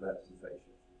 so that's the phase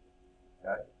shift.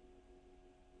 Okay?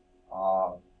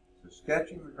 So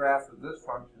sketching the graph of this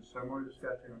function is similar to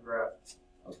sketching the graph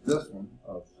of this one,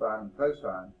 of sine and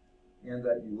cosine, in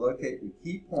that you locate the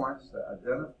key points that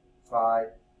identify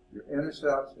your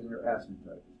intercepts and your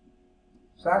asymptotes.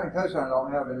 Sine and cosine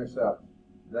don't have intercepts.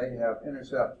 They have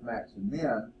intercepts max and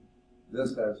min.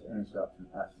 This has intercepts and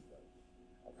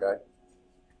asymptotes. Okay?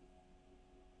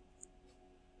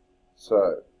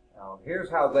 So, now here's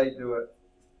how they do it.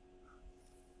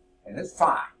 And it's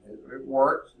fine. It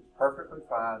works. It's perfectly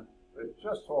fine. But it's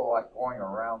just sort of like going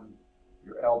around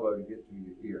your elbow to get to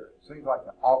your ear. It seems like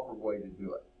an awkward way to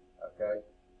do it. Okay?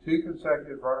 2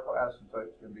 consecutive vertical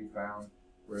asymptotes can be found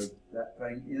where that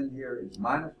thing in here is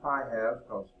minus pi halves,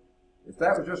 because if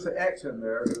that was just an x in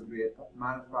there, it would be at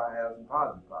minus pi halves and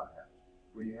positive pi halves.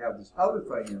 When you have this other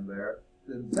thing in there,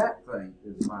 then that thing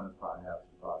is minus pi halves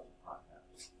and positive pi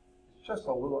halves. It's just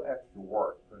a little extra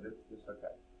work, but it's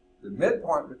okay. The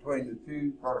midpoint between the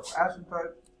 2 vertical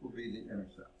asymptotes will be the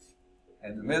intercept.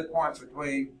 And the midpoint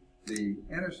between the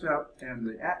intercept and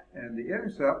the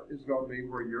intercept is going to be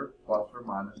where you're plus or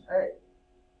minus A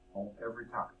on every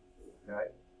time.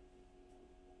 Okay?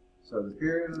 So the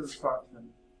period of the function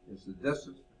is the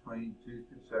distance between 2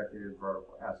 consecutive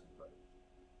vertical asymptotes,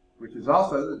 which is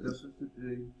also the distance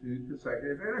between 2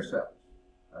 consecutive intercepts.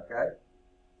 okay?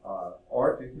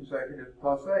 Or 2 consecutive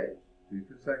plus A's, 2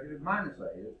 consecutive minus A.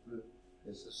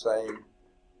 It's the same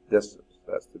distance.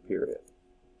 That's the period.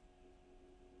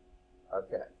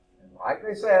 Okay. And like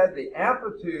they said, the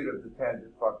amplitude of the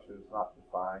tangent function is not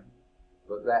defined,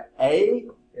 but that A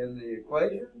in the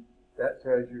equation, that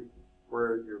tells you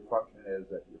where your function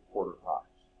is at your quarter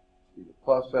pies, either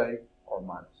plus A or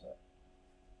minus A.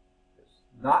 It's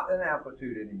not an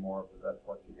amplitude anymore, but that's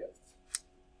what you get.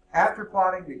 After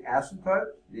plotting the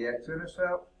asymptote, the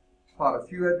x-intercept, plot a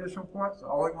few additional points. The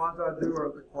only ones I do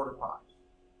are the quarter pies,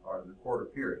 or the quarter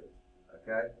periods,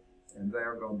 okay? And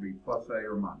they're going to be plus A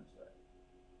or minus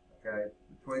A, okay?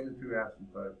 Between the 2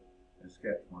 asymptotes, and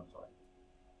sketch 1 cycle.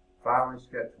 Finally,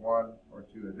 sketch 1 or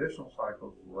 2 additional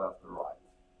cycles to the left or right.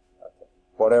 Okay.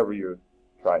 Whatever you're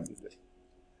trying to do.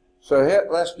 So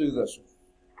let's do this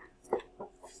one.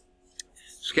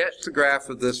 Sketch the graph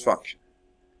of this function.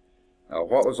 Now,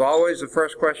 what was always the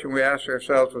first question we asked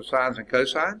ourselves with sines and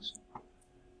cosines?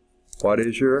 What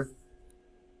is your,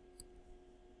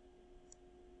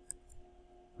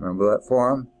 remember that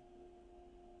form?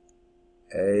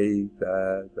 A,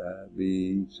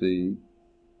 B, C.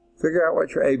 Figure out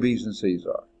what your A, B's, and C's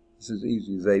are. This is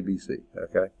easy as A, B, C,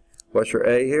 okay? What's your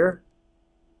A here?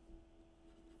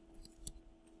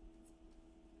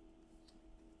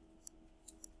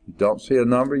 You don't see a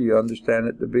number, you understand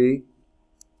it to be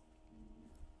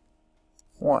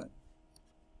 1,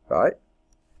 right?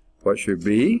 What's your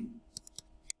B?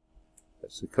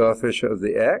 That's the coefficient of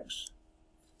the x.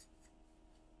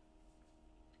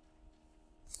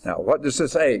 Now, what does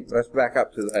this A? Let's back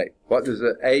up to the A. What does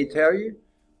the A tell you?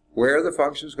 Where the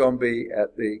function is going to be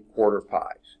at the quarter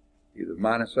pies, either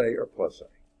minus A or plus A.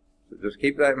 So just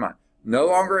keep that in mind. No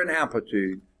longer an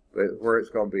amplitude, but where it's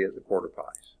going to be at the quarter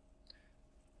pies.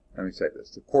 Let me say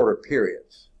this, the quarter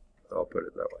periods. I'll put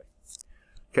it that way.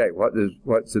 Okay,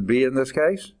 what's the B in this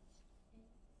case?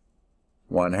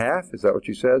 1/2, is that what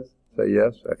you said? Say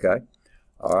yes, okay.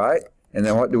 All right, and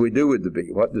then what do we do with the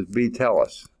B? What does B tell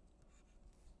us?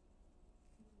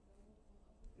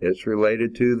 It's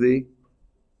related to the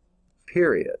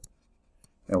period.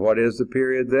 And what is the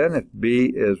period then? If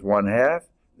B is 1/2,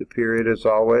 the period is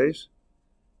always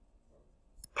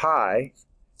pi,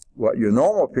 what your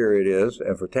normal period is,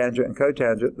 and for tangent and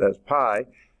cotangent, that's pi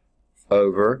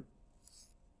over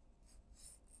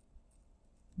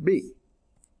B,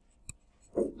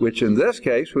 which in this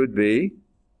case would be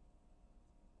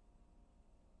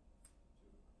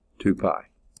 2 pi,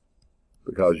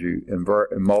 because you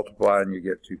invert and multiply and you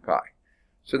get 2 pi.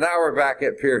 So now we're back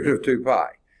at period of 2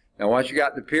 pi. Now once you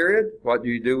got the period, what do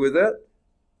you do with it?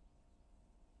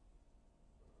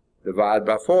 Divide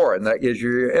by 4, and that gives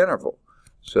you your interval.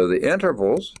 So the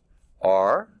intervals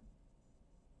are,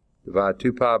 divide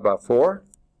 2 pi by 4,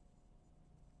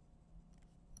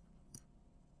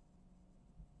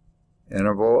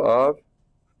 interval of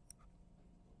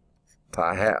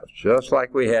pi halves, just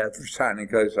like we had for sine and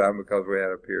cosine because we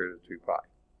had a period of 2 pi.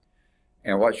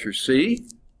 And what's your C?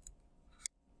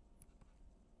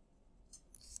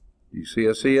 Do you see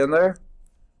a C in there?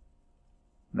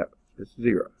 No, it's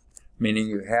 0, meaning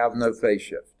you have no phase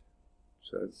shift.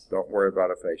 So don't worry about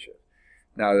a phase shift.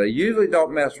 Now, they usually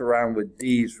don't mess around with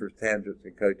D's for tangents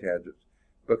and cotangents,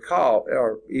 because,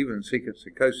 or even secants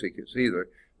and cosecants either,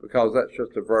 because that's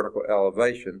just a vertical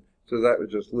elevation, so that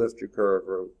would just lift your curve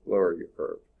or lower your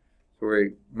curve. So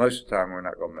most of the time, we're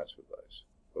not going to mess with those.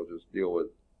 We'll just deal with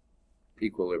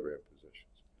equilibrium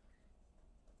positions.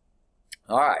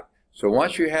 All right, so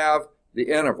once you have the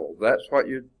interval, that's what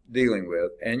you're dealing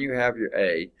with, and you have your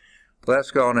A,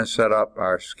 let's go on and set up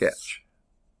our sketch.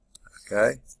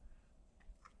 Okay?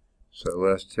 So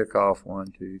let's tick off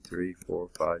 1, 2, 3, 4,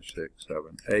 5, 6,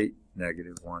 7, 8,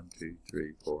 negative 1, 2,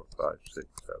 3, 4, 5, 6,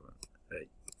 7, 8,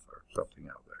 or something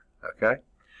out there. Okay?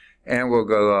 And we'll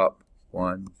go up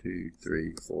 1, 2,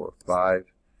 3, 4, 5,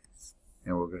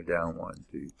 and we'll go down 1,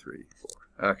 2, 3,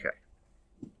 4. Okay.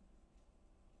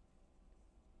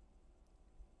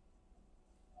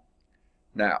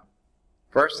 Now,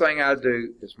 first thing I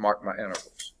do is mark my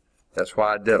intervals. That's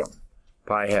why I did them.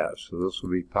 Pi halves. So this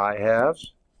will be pi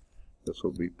halves. This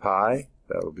will be pi.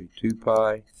 That will be 2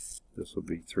 pi. This will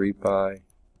be 3 pi.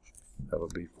 That will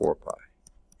be 4 pi.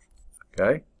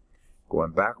 Okay?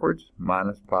 Going backwards,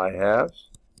 minus pi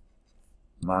halves,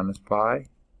 minus pi,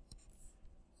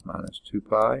 minus 2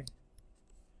 pi,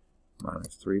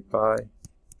 minus 3 pi.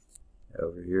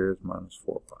 Over here is minus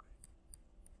 4 pi.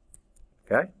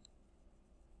 Okay?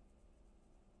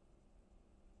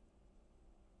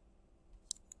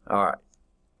 All right.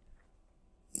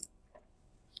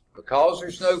 Because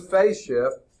there's no phase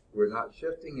shift, we're not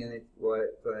shifting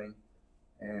anything,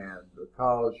 And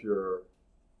because your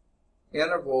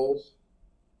intervals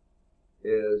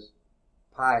is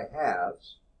pi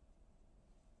halves,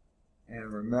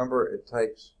 and remember it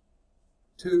takes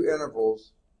two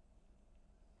intervals.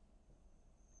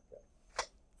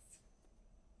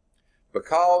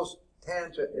 Because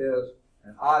tangent is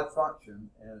an odd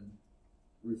function and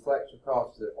reflects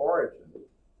across the origin,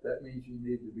 that means you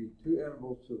need to be two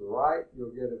intervals to the right,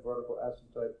 you'll get a vertical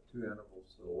asymptote, two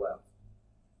intervals to the left.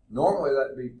 Normally that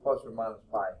would be plus or minus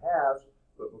pi halves,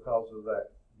 but because of that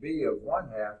b of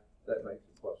 1/2, that makes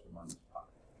it plus or minus pi.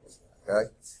 Okay?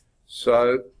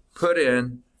 So put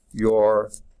in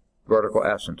your vertical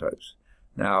asymptotes.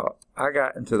 Now, I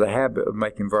got into the habit of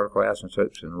making vertical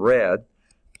asymptotes in red,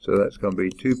 so that's going to be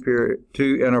two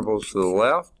intervals to the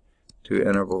left, two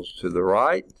intervals to the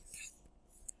right,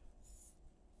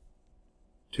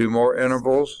 two more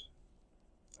intervals.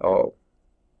 Oh,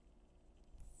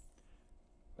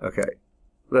 okay.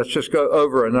 Let's just go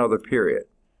over another period.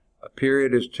 A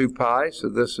period is 2 pi, so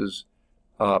this is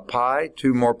pi.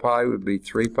 2 more pi would be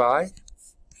 3 pi,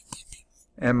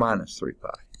 and minus 3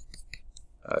 pi.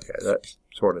 Okay, that's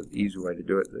sort of the easy way to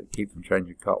do it, to keep from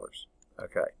changing colors.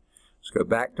 Okay, let's go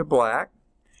back to black.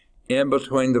 In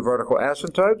between the vertical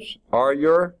asymptotes are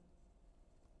your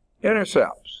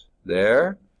intercepts.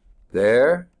 There,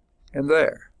 there, and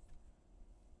there.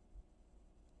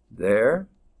 There,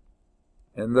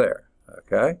 and there.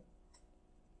 Okay?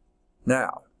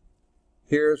 Now,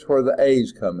 here's where the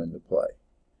A's come into play.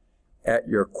 At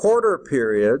your quarter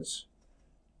periods,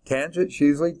 tangent's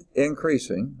usually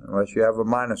increasing, unless you have a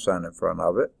minus sign in front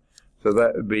of it. So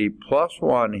that would be plus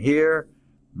 1 here,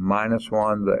 minus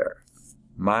 1 there.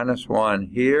 Minus 1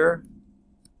 here,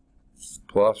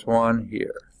 plus 1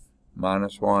 here.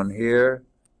 Minus 1 here,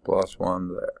 plus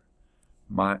 1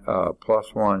 there.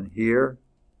 Plus 1 here,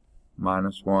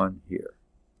 minus 1 here.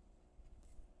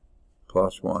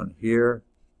 Plus 1 here,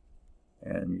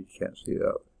 and you can't see the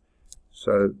other.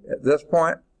 So at this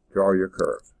point, draw your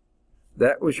curve.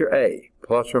 That was your A,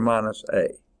 plus or minus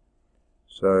A.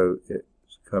 So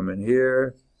it's coming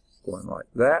here, going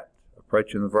like that,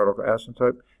 approaching the vertical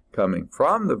asymptote, coming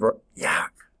from the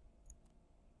yuck.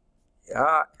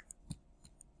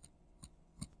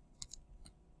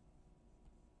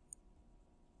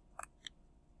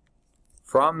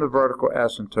 From the vertical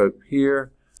asymptote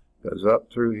here, goes up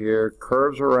through here,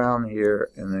 curves around here,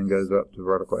 and then goes up to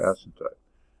vertical asymptote.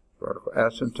 Vertical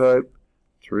asymptote,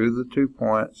 through the 2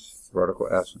 points, vertical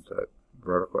asymptote.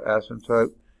 Vertical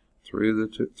asymptote, through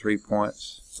the 3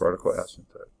 points, vertical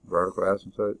asymptote. Vertical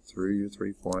asymptote, through your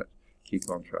 3 points. Keep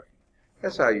on tracking.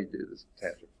 That's how you do this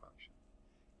tangent function.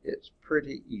 It's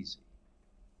pretty easy.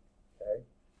 Okay?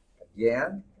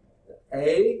 Again, the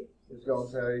A is going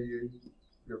to tell you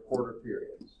your quarter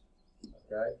periods.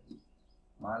 Okay?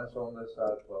 Minus on this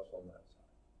side, plus on that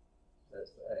side.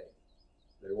 That's the A.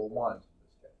 They were ones in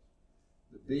this case.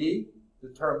 The B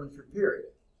determines your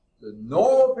period. The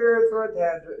normal period for a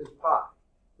tangent is pi.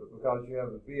 But because you have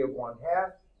a B of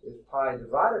 1/2, it's pi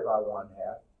divided by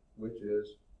 1/2, which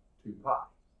is 2 pi.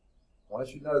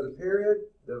 Once you know the period,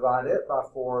 divide it by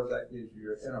 4, that gives you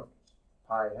your intervals,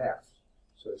 pi halves.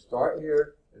 So start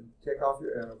here and tick off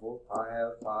your interval, pi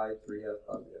half, pi, 3 half,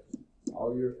 pi half.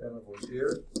 All your intervals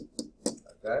here,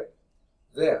 okay?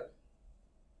 Then,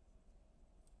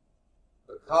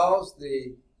 because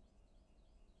the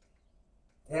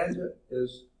tangent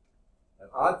is an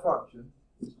odd function,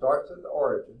 it starts at the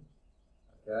origin,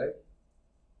 okay?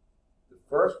 The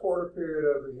first quarter period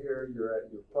over here, you're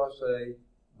at your plus A,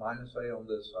 minus A on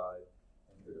this side,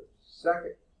 and your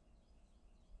second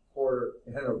quarter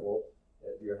interval,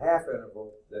 at your half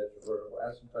interval, that's your vertical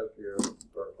asymptote here,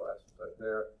 vertical asymptote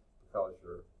there, because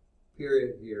your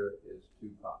period here is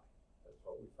 2 pi. That's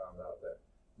what we found out there.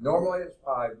 Normally it's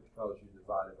pi, but because you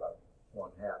divided by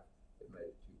 1/2, it made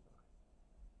it 2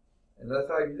 pi. And that's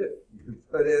how you do it. You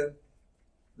put in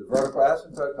the vertical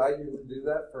asymptote. I usually do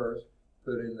that first.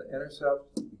 Put in the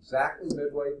intercepts exactly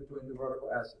midway between the vertical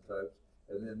asymptotes,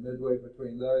 and then midway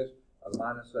between those, a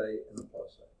minus A and a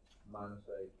plus A. Minus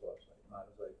A plus A,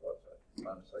 minus A plus A,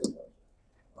 minus A plus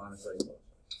A, minus A plus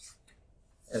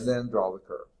A. And then draw the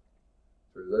curve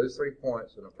through those 3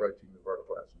 points and approaching the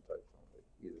vertical asymptotes on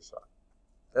either side.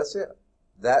 That's it.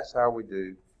 That's how we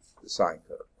do the sine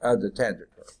curve, the tangent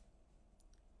curve.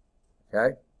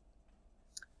 Okay?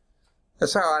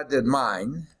 That's how I did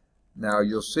mine. Now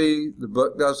you'll see the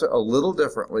book does it a little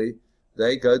differently.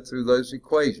 They go through those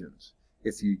equations.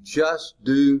 If you just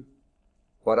do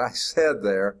what I said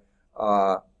there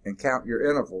and count your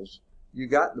intervals, you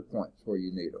got the points where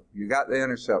you need them. You got the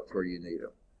intercepts where you need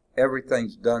them.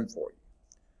 Everything's done for you.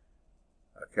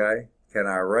 Okay? Can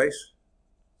I erase?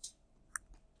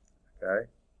 Okay?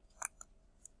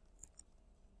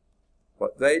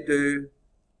 What they do,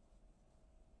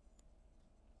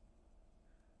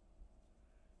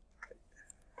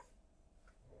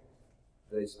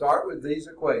 they start with these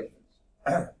equations.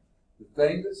 The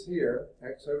thing that's here,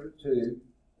 x over 2,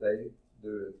 they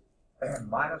do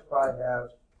minus pi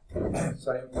halves,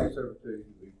 same x over 2 to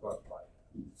be plus pi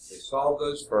halves. They solve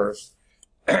those first,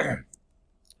 and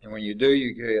when you do,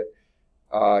 you get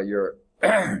your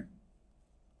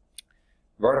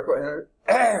vertical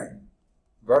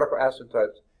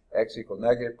asymptotes, x equal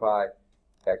negative pi,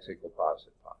 x equal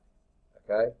positive pi.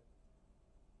 Okay?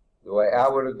 The way I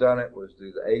would have done it was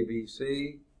do the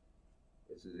ABC.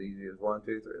 It's as easy as 1, 2,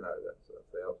 3. No, that's a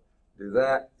fail. Do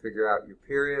that. Figure out your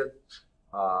period.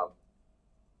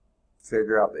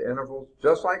 Figure out the intervals.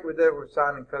 Just like we did with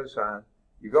sine and cosine.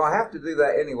 You're going to have to do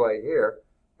that anyway here.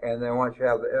 And then once you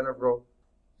have the interval,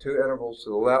 2 intervals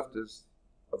to the left is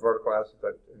a vertical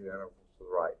asymptote, 2 intervals to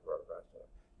the right, vertical asymptote.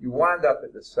 You wind up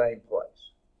at the same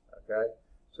place. Okay?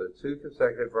 So 2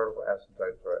 consecutive vertical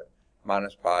asymptotes are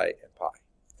minus pi and pi.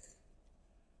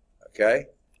 Okay?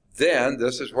 Then,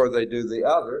 this is where they do the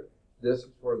other. This is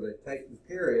where they take the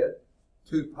period,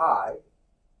 2 pi,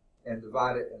 and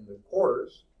divide it into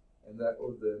quarters, and that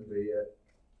will then be at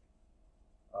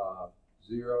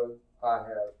 0, pi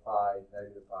halves, pi,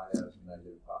 negative pi halves, and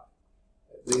negative pi.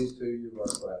 At these two, your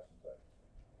vertical asymptotes.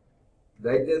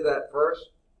 They did that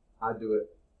first. I do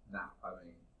it now. I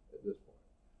mean, at this point.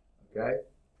 Okay?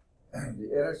 The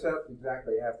intercept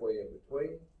exactly halfway in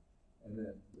between, and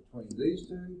then between these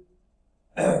two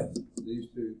here,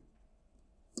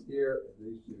 and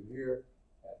these two here,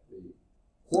 at the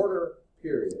quarter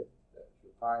period, that's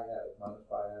your pi halves, minus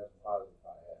pi halves, and positive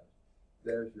pi halves,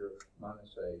 there's your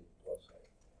minus a plus a.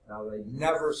 Now, they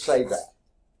never say that,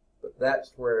 but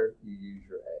that's where you use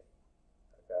your a.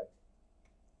 Okay?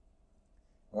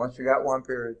 Once you got one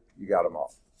period, you got them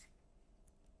all.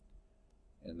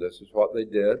 And this is what they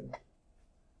did.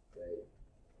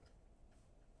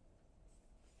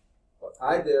 What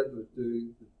I did was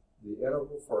do the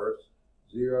interval first,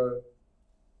 0,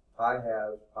 pi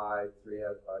halves, pi, 3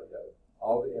 halves, pi,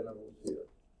 all the intervals here.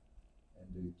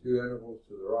 And do 2 intervals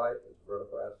to the right as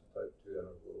vertical asymptote, 2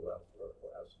 intervals to the left, vertical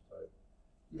asymptote.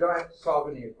 You don't have to solve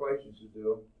any equations to do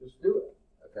them, just do it,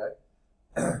 okay?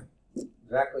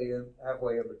 Exactly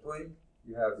halfway in between,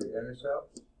 you have your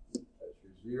intercepts, that's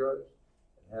your zeros,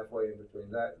 and halfway in between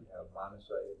that, you have minus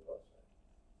a and plus a,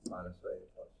 minus a and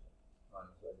plus a,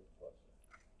 minus a and plus a.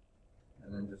 And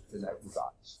then just connect the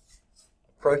dots.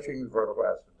 Approaching the vertical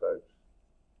asymptotes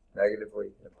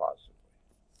negatively and positively.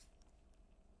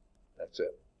 That's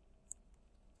it.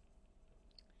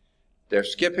 They're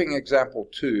skipping example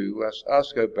 2. Let's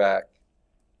us go back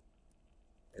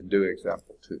and do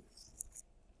example 2.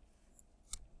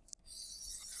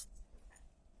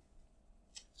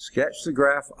 Sketch the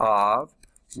graph of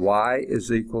y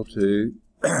is equal to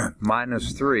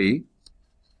minus 3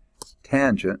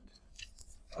 tangent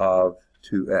of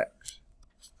 2x.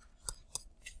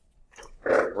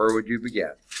 Where would you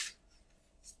begin?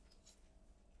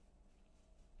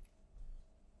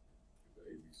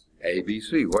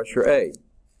 ABC. What's your A?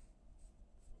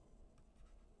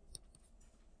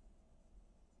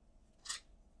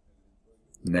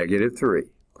 Negative 3.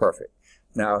 Perfect.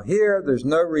 Now here, there's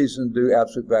no reason to do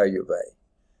absolute value of A.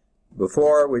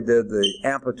 Before we did the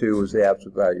amplitude was the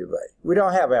absolute value of A. We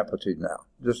don't have amplitude now.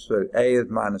 Just so A is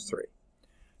minus 3.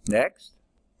 Next.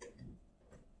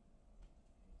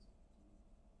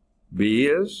 B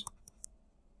is?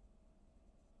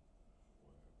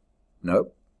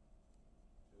 Nope.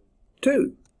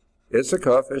 2. It's the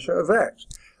coefficient of x.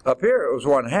 Up here it was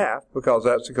 1/2 because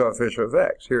that's the coefficient of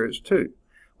x. Here it's 2.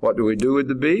 What do we do with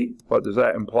the b? What does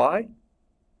that imply?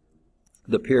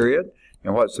 The period.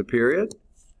 And what's the period?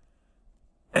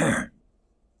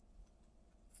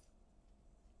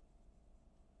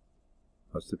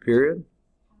 What's the period?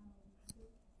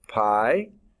 Pi,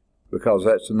 because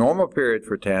that's the normal period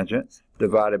for tangent,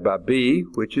 divided by b,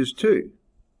 which is 2.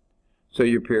 So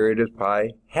your period is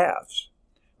pi halves.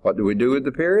 What do we do with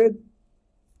the period?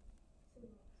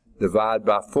 Divide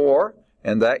by 4,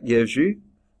 and that gives you,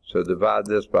 so divide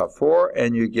this by 4,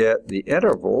 and you get the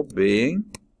interval being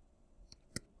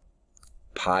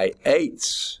pi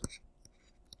eighths.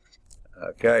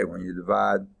 Okay, when you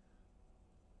divide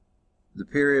the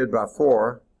period by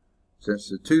 4, since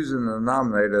the 2's in the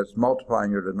denominator, it's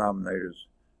multiplying your denominators.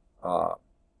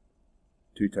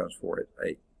 2 times 4 is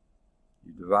 8.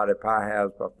 You divide pi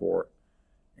halves by 4,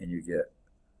 and you get,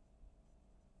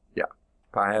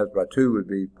 pi halves by 2 would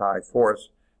be pi fourths.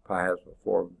 Pi halves by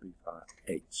 4 would be pi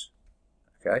eighths.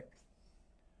 Okay?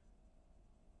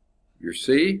 Your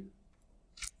C,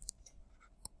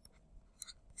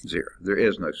 0. There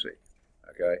is no C.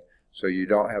 Okay? So you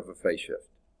don't have a phase shift.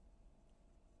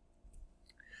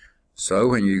 So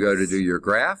when you go to do your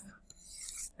graph,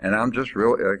 and I'm just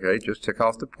just tick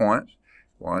off the points.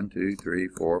 1, 2, 3,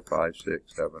 4, 5,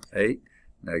 6, 7, 8.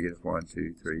 Negative 1,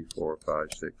 2, 3, 4, 5,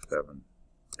 6, 7,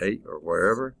 8, or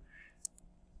wherever.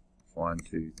 1,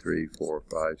 2, 3, 4,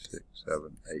 5, 6,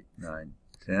 7, 8, 9,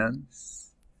 10.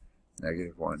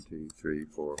 Negative 1, 2, 3,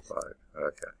 4, 5.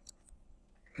 Okay.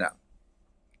 Now,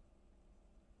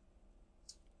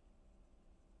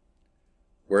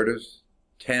 where does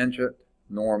tangent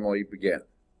normally begin?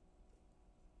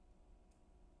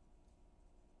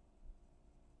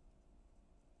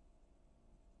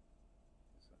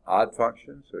 Odd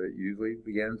function, so it usually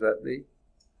begins at the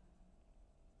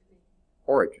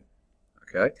origin.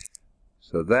 Okay,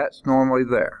 so that's normally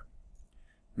there.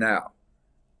 Now,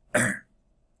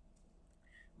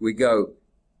 we go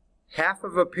half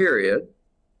of a period,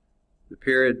 the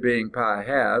period being pi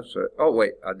halves. So, oh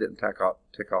wait, I didn't tick off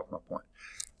my point.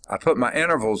 I put my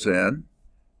intervals in,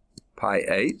 pi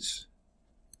eighths,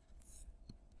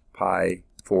 pi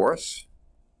fourths,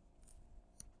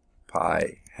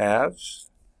 pi halves.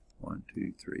 1,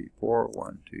 2, 3, 4,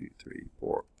 1, 2, 3,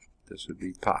 4. This would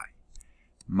be pi.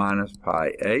 Minus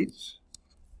pi eighths,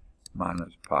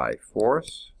 minus pi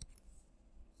fourths,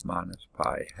 minus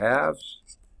pi halves,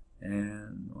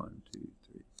 and 1, 2,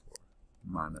 3, 4,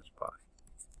 minus pi.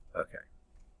 Okay.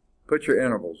 Put your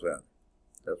intervals in.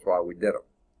 That's why we did them.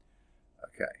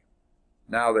 Okay.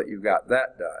 Now that you've got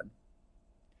that done,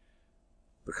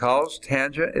 because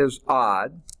tangent is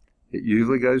odd, it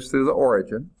usually goes through the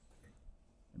origin.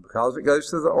 And because it goes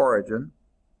through the origin,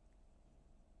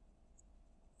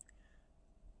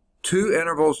 2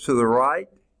 intervals to the right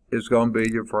is going to be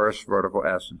your first vertical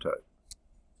asymptote,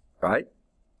 right?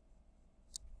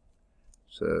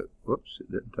 So, whoops, it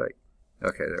didn't take.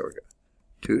 Okay, there we go.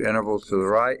 2 intervals to the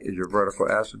right is your vertical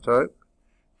asymptote.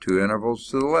 2 intervals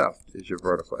to the left is your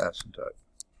vertical asymptote.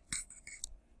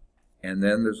 And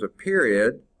then there's a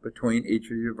period between each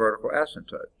of your vertical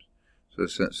asymptotes. So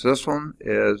since this one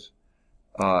is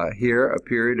here, a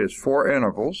period is 4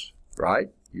 intervals, right?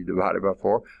 You divide it by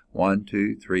 4. 1,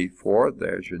 2, 3, 4.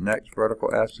 There's your next vertical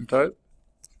asymptote.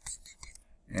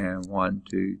 And 1,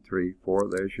 2, 3, 4.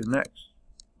 There's your next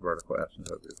vertical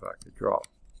asymptote, if I could draw.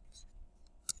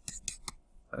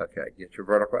 Okay, get your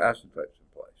vertical asymptotes in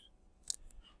place.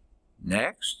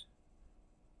 Next,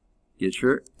 get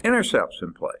your intercepts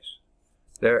in place.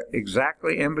 They're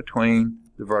exactly in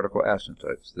between the vertical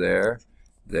asymptotes. There,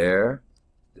 there,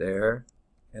 there,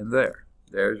 and there.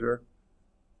 There's your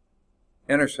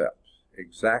intercepts,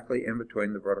 exactly in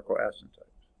between the vertical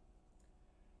asymptotes.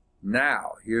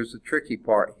 Now, here's the tricky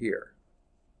part here.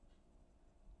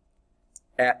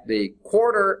 At the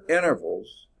quarter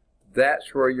intervals,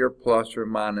 that's where your plus or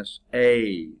minus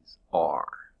A's are.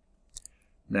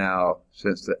 Now,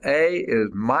 since the A is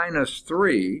minus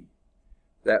 3,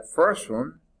 that first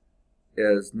one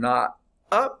is not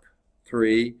up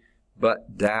 3,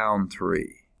 but down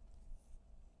 3.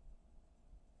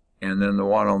 And then the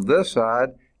one on this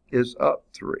side is up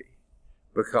 3,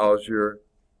 because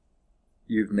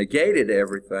you've negated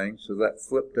everything, so that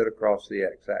flipped it across the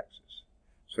x-axis.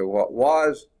 So what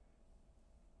was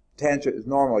tangent is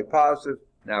normally positive,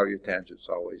 now your tangent's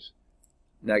always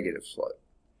negative slope.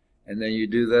 And then you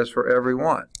do this for every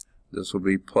one. This will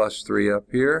be plus 3 up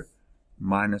here,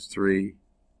 minus 3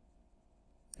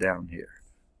 down here.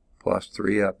 Plus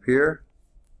 3 up here.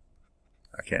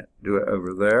 I can't do it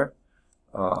over there.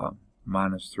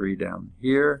 Minus 3 down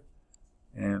here.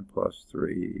 And plus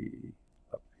 3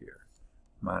 up here.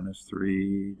 Minus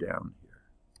 3 down here.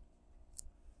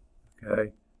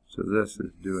 Okay, so this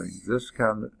is doing this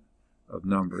kind of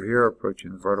number here,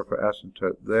 approaching the vertical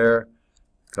asymptote there,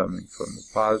 coming from the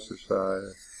positive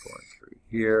side, going through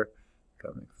here,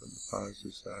 coming from the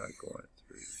positive side, going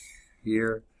through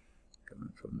here,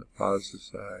 coming from the positive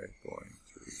side, going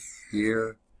through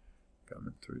here,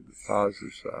 coming through the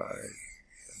positive side,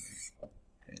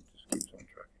 and it just keeps on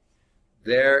tracking.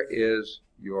 There is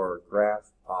your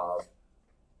graph of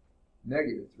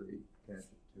negative 3 tangent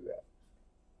to x.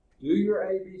 Do your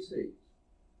ABCs.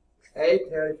 A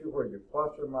tells you where your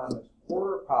plus or minus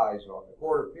quarter pi's are, the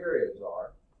quarter periods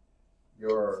are.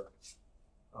 Your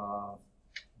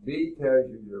B tells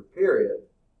you your period,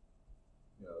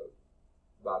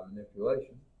 by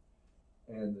manipulation.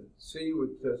 And the C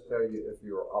would just tell you if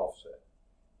you were offset.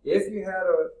 If you had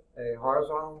a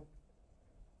horizontal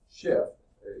shift,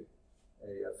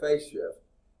 a phase shift,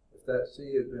 if that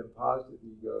C had been positive,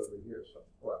 you go over here somewhere.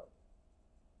 Well,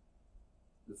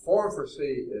 the form for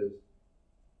C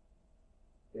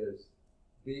is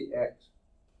BX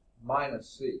minus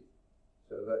C.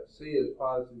 So that C is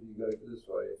positive, you go this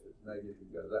way. If it's negative, you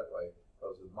go that way,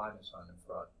 because the minus sign in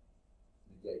front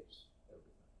negates everything.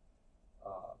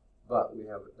 But we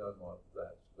haven't done one of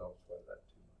that, so don't sweat that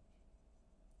too much.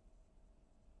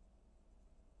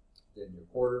 Then your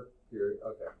quarter period,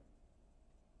 okay.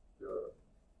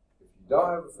 If you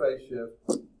don't have a phase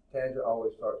shift, tangent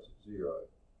always starts at 0.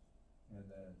 And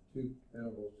then 2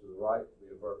 intervals to the right will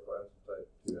be a vertical asymptote,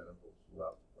 2 intervals to the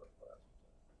left, a vertical asymptote.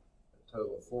 A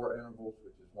total of 4 intervals,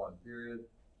 which is 1 period.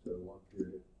 So 1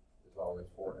 period is always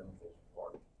 4 intervals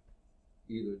apart,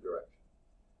 either direction.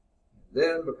 And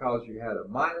then, because you had a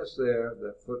minus there,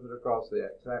 that flipped it across the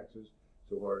x-axis,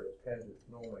 so where its tangent is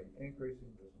normally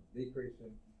increasing, this is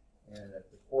decreasing, and at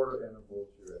the quarter intervals,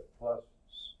 you're at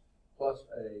plus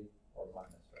A or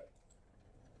minus A.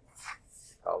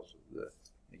 Because of the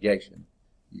negation,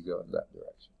 you go in that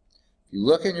direction. If you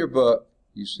look in your book,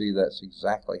 you see that's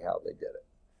exactly how they did it.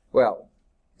 Well,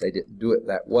 they didn't do it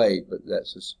that way, but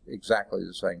that's just exactly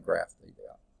the same graph they did.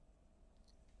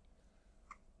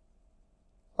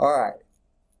 All right.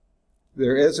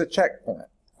 There is a checkpoint.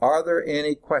 Are there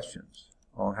any questions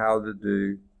on how to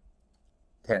do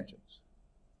tangents?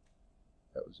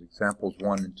 That was examples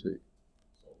 1 and 2.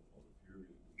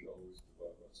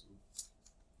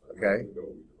 Okay?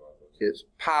 It's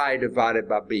pi divided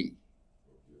by b.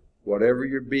 Whatever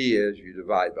your b is, you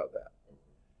divide by that.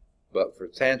 But for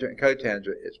tangent and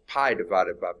cotangent, it's pi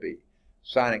divided by b.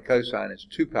 Sine and cosine is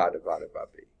 2 pi divided by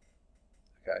b.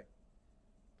 Okay?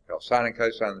 Because sine and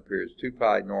cosine of the period is 2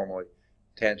 pi normally.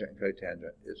 Tangent and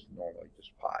cotangent is normally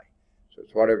just pi. So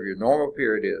it's whatever your normal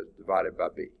period is divided by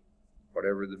b.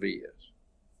 Whatever the b is.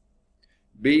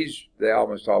 B's, they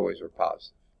almost always are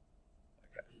positive.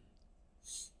 Okay.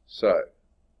 So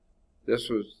this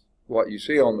was what you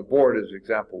see on the board is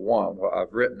example 1. What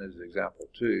I've written is example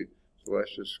 2. So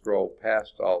let's just scroll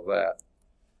past all that.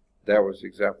 That was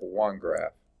example 1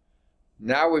 graph.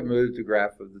 Now we move to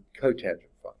graph of the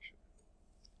cotangent function.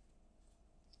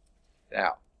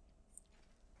 Now,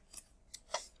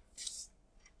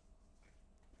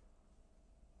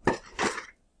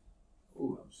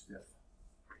 ooh, I'm stiff.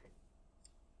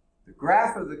 The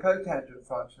graph of the cotangent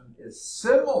function is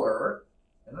similar,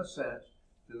 in a sense,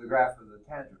 to the graph of the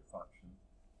tangent function,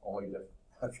 only different.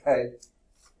 Okay?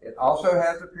 It also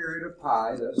has a period of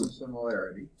pi, that's a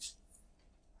similarity.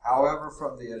 However,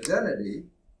 from the identity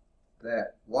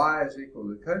that y is equal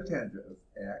to the cotangent of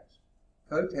x,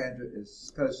 cotangent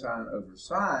is cosine over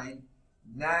sine,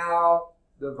 now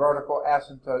the vertical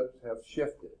asymptotes have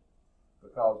shifted,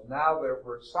 because now they're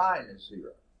where sine is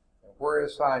 0. And where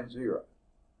is sine 0?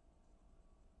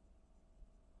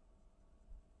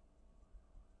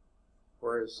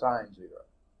 Where is sine 0?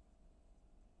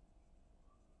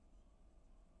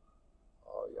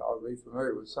 Oh, y'all be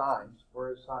familiar with sines.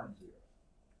 Where is sine 0?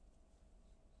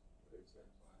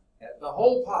 At the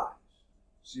whole pi's.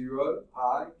 0,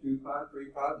 pi, 2 pi, 3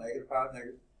 pi, negative pi,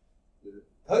 negative. The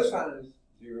cosine is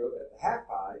 0 at the half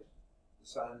pi's. The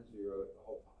sine is 0 at the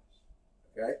whole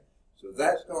pi's. Okay? So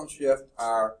that's going to shift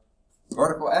our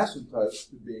vertical asymptotes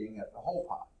to being at the whole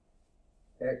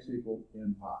pi. X equals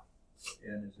n pi.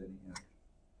 N is any energy.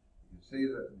 You can see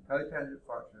that the cotangent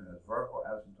function has vertical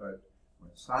asymptotes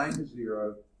when sine is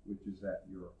 0, which is at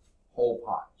your whole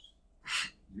pi's.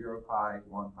 0 pi,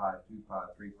 1 pi, 2 pi,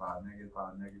 3 pi, negative 2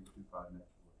 pi, negative 4.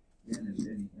 N is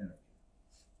any energy.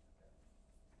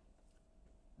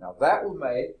 Now that will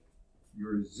make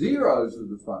your zeros of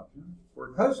the function where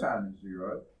cosine is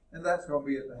 0, and that's going to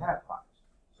be at the half pi's.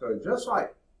 So just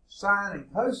like sine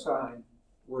and cosine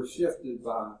were shifted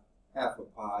by half a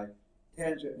pi,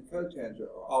 tangent and cotangent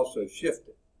are also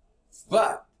shifted.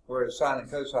 But whereas sine and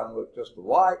cosine look just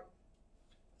alike,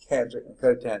 tangent and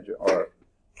cotangent are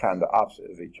kind of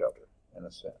opposite of each other in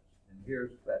a sense. And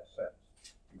here's that sense.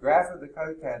 The graph of the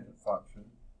cotangent function,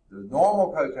 the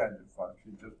normal cotangent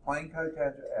function, just plain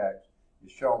cotangent x,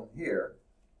 is shown here.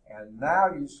 And now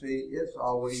you see it's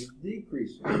always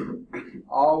decreasing.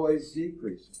 Always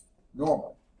decreasing.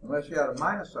 Normally. Unless you had a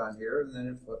minus sign here, and then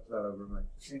it flips that over and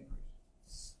makes it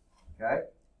increase. Okay?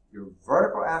 Your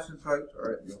vertical asymptotes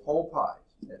are at your whole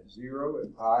pi's. At 0,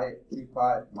 at pi, at 2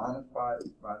 pi, at minus 2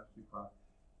 pi.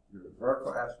 Your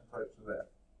vertical asymptotes are there.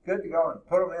 Good to go and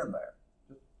put them in there.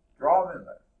 Just draw them in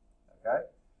there. Okay?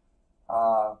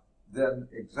 Then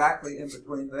exactly in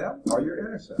between them are your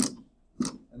intercepts.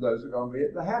 And those are going to be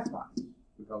at the half pi's,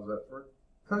 because that's where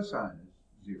cosine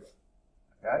is 0.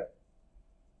 Okay?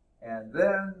 And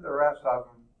then the rest of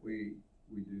them we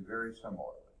do very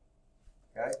similarly.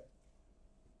 Okay?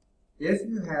 If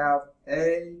you have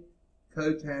a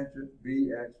cotangent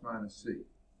bx minus c,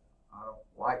 I don't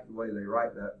like the way they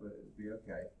write that, but it'd be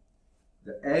okay.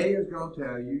 The A is going to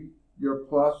tell you your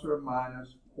plus or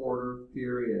minus quarter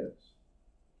periods.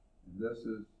 And this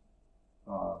is,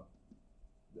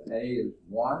 the A is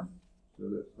 1, so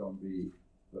that's going to be,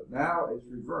 but now it's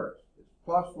reversed. It's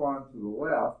plus 1 to the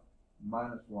left,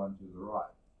 minus 1 to the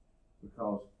right,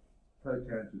 because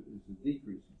cotangent is a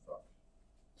decreasing function.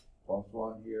 Plus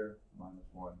 1 here, minus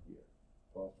 1 here.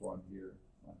 Plus 1 here,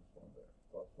 minus 1 there.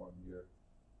 Plus 1 here,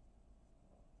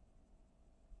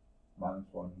 minus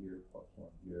 1 here, plus 1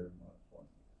 here, minus 1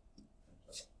 here. And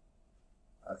so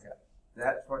on. Okay,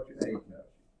 that's what your A tells you.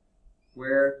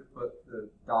 Where to put the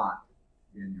dot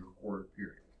in your quarter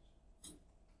periods.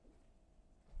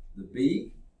 The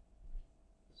B,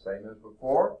 same as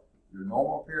before, your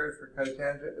normal period for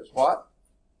cotangent is what?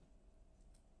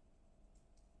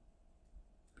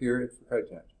 Period for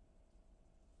cotangent.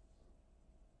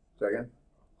 Second,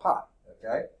 pi,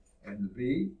 okay? And the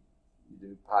B, you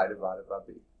do pi divided by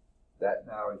B. That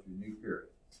now is your new period.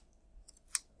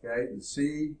 Okay, the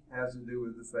C has to do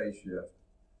with the phase shift.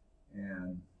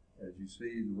 And as you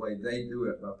see, the way they do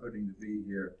it by putting the B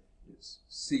here, it's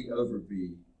C over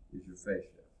B is your phase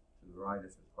shift. To the right if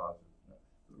it's positive. No.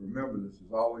 But remember, this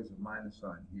is always a minus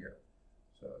sign here.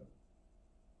 So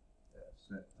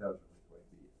that tells you which way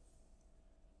B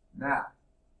is. Now,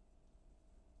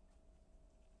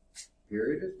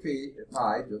 period is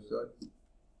pi, just like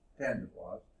tangent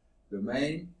was.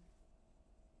 Domain,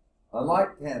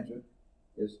 unlike tangent,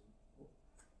 is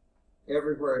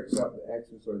everywhere except the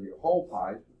x's or your whole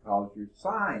pi's because your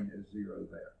sign is 0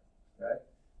 there. Okay?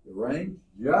 The range,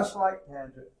 just like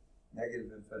tangent,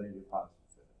 negative infinity, positive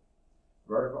infinity.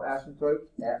 Vertical asymptote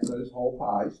at those whole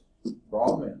pi's,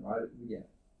 draw them in right at the beginning.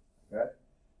 Okay?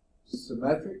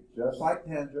 Symmetric, just like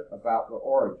tangent, about the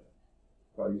origin.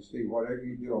 So you see, whatever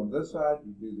you do on this side,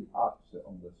 you do the opposite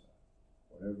on this side.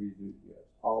 Whatever you do, yes,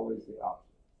 always the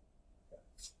opposite. Okay.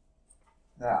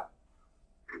 Now,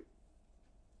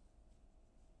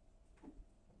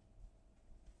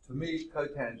 to me,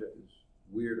 cotangent is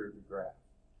weirder to graph.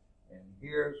 And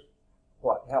here's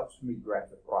what helps me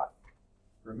graph it right.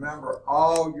 Remember,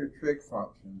 all your trig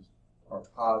functions are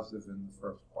positive in the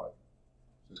first quadrant.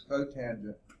 So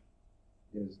cotangent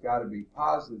has got to be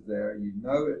positive there. You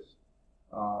know its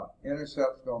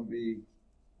intercept's going to be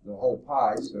the whole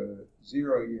pi. So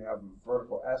 0, you have a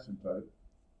vertical asymptote.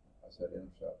 I said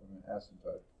intercept, I mean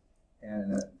asymptote.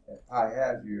 And at pi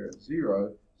half, you're at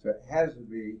 0. So it has to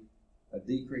be a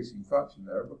decreasing function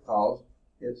there because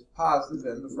it's positive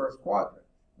in the first quadrant.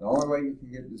 The only way you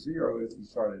can get to 0 is if you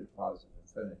started at positive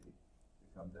infinity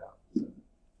to come down. So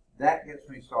that gets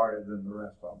me started, and the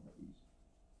rest of them are easy.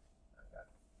 Okay.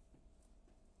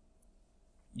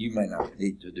 You may not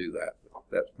need to do that, but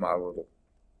that's my little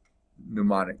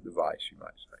mnemonic device, you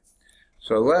might say.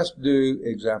 So let's do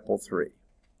example 3.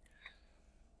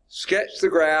 Sketch the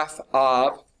graph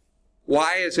of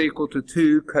y is equal to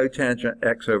 2 cotangent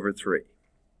x over 3.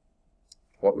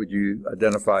 What would you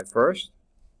identify first?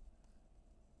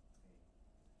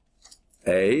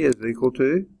 A is equal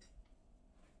to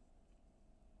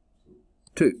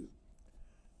 2.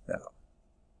 Now,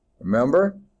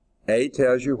 remember, A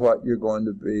tells you what you're going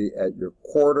to be at your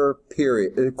quarter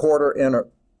period,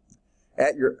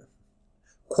 at your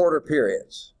quarter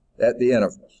periods, at the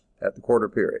intervals, at the quarter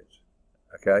periods.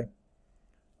 Okay?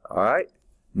 All right.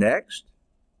 Next,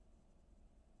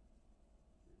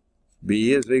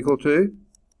 B is equal to,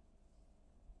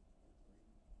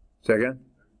 second,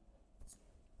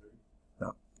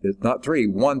 no, it's not 3,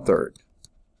 1/3,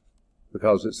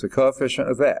 because it's the coefficient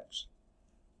of x.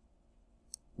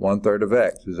 1/3 of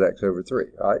x is x over 3,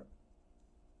 right?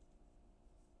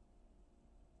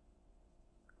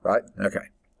 Right? Okay.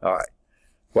 All right.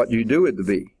 What do you do with the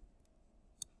B?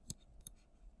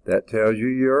 That tells you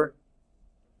your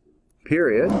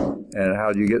period. And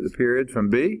how do you get the period from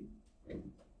B?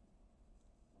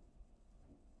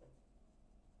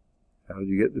 How do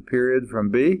you get the period from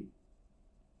B?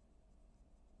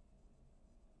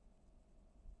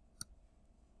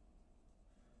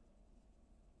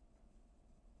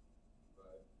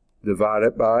 Divide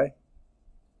it by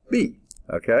B.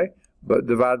 Okay? But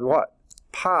divide what?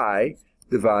 Pi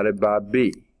divided by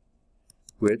B,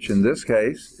 which in this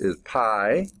case is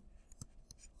pi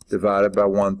divided by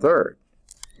 1/3,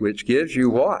 which gives you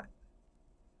what?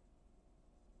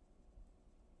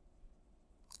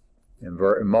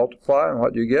 Invert and multiply, and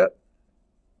what do you get?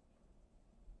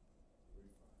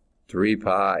 3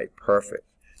 pi. Perfect.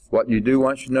 What you do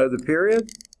once you know the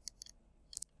period?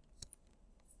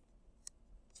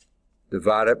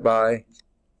 Divide it by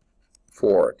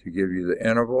 4 to give you the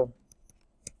interval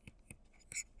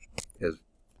is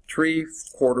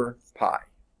 3/4 pi.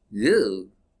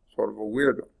 Ew, sort of a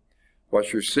weird one.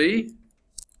 What's your C?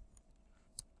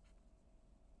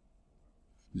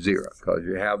 0, because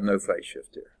you have no phase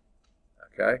shift here.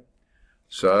 Okay?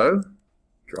 So,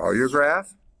 draw your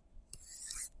graph.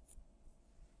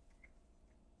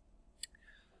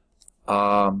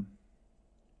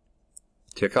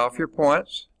 Tick off your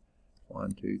points.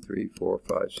 1, 2, 3, 4,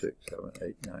 5, 6, 7,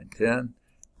 8, 9, 10.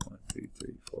 1, 2,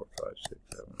 3, 4, 5, 6,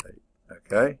 7,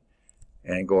 8. Okay?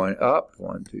 And going up,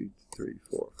 1, 2, 3,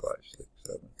 4, 5, 6,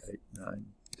 7, 8, 9,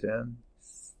 10.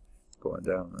 Going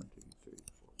down, 1, 2, 3,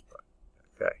 4,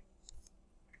 5. Okay.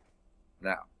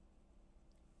 Now,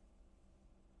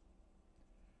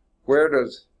 where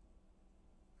does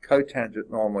cotangent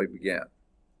normally begin?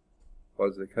 What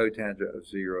is the cotangent of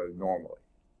 0 normally?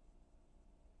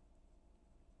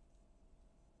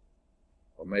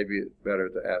 Well, maybe it's better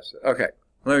to ask that. Okay,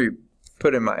 let me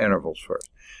put in my intervals first.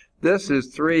 This is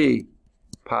 3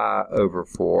 pi over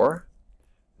 4.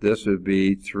 This would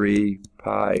be 3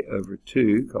 pi over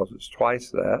 2, because it's twice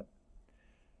that.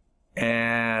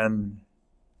 And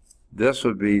this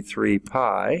would be 3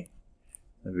 pi. It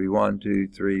would be 1, 2,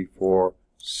 3, 4,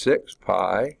 6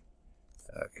 pi.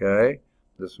 Okay.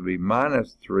 This would be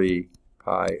minus 3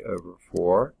 pi over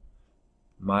 4,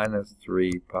 minus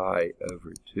 3 pi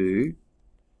over 2,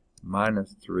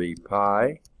 minus 3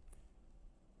 pi,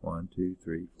 1, 2,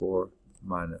 3, 4,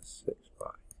 minus 6 pi.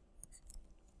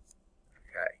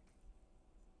 Okay.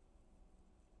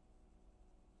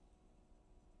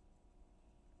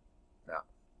 Now,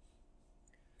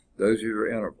 those are your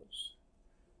intervals.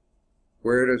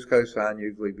 Where does cosine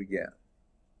usually begin?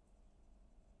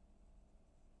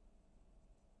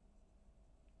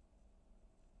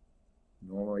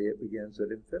 Normally it begins at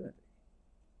infinity,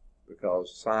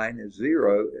 because sine is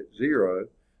 0 at 0,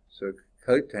 so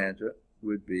cotangent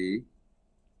would be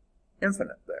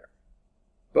infinite there.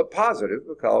 But positive,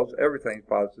 because everything's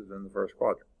positive in the first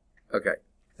quadrant. Okay,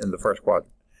 in the first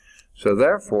quadrant. So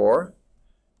therefore,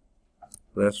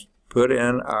 let's put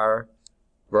in our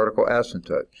vertical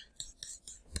asymptotes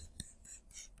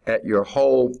at your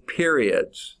whole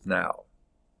periods now.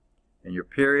 And your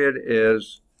period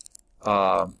is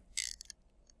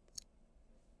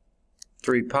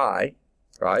 3 pi,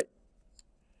 right?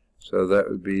 So that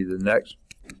would be the next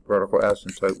vertical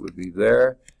asymptote would be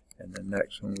there, and the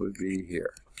next one would be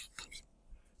here.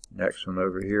 Next one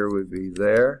over here would be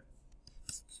there,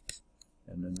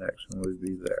 and the next one would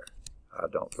be there. I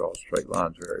don't draw straight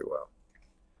lines very well.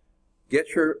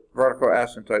 Get your vertical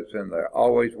asymptotes in there.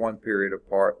 Always one period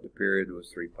apart. The period was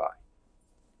 3 pi.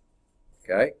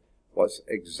 Okay? What's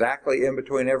exactly in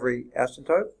between every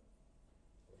asymptote?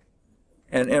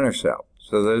 An intercept.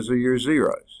 So those are your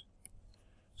zeros.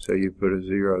 So you put a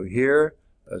 0 here,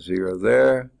 a 0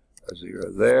 there, a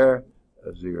 0 there,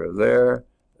 a 0 there,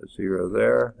 a 0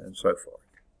 there, and so forth.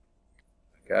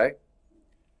 Okay?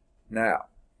 Now,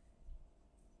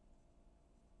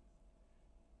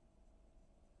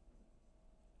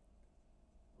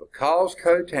 because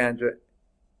cotangent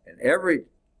in every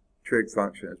trig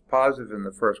function is positive in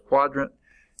the first quadrant,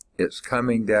 it's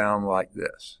coming down like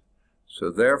this. So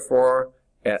therefore,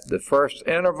 at the first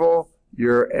interval,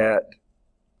 you're at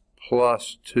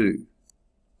plus 2,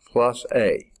 plus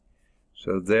a.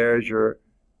 So there's your,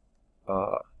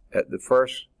 at the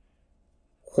first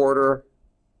quarter,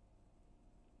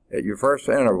 at your first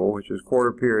interval, which is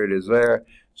quarter period, is there.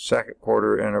 Second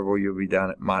quarter interval, you'll be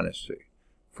down at minus 2.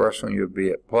 First one, you'll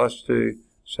be at plus 2.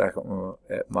 Second one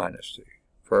at minus 2.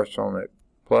 First one at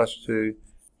plus 2.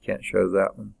 Can't show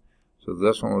that one. So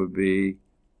this one would be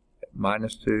at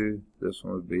minus 2. This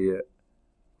one would be at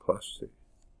plus 2.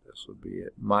 This would be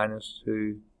at minus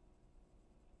 2.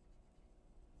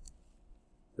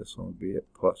 This one would be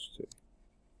at plus 2.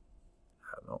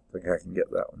 I don't think I can get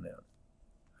that one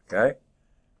in. Okay?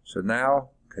 So now,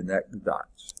 connect the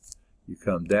dots. You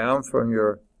come down from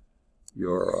your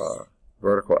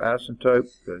vertical asymptote,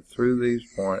 go through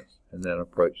these points, and then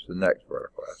approach the next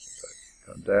vertical asymptote.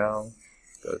 Come down,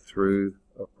 go through,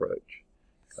 approach.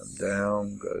 Come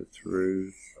down, go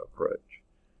through, approach.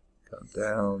 Come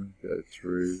down, go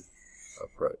through,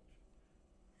 approach.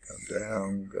 Come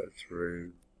down, go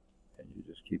through, and you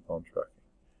just keep on trucking.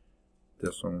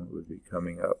 This one would be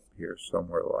coming up here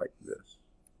somewhere like this.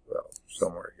 Well,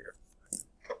 somewhere here.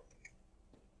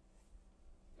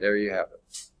 There you have it.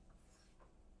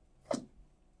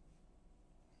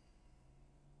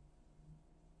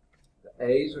 The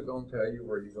A's are going to tell you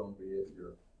where you're going to be at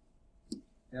your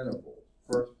intervals,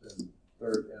 first and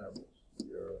third intervals,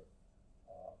 your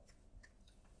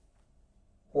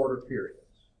quarter periods.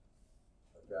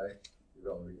 Okay?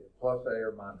 You're going to be at plus A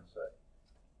or minus A.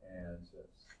 And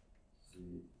since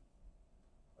the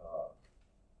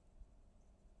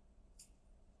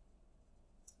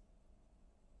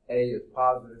A is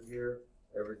positive here,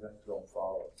 everything's going to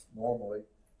follow normally.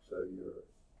 So your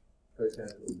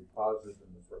cotangent will be positive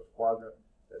in the first quadrant.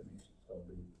 That means it's going to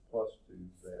be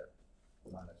 +2 there,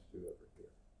 -2 over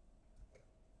here.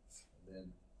 And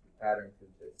then the pattern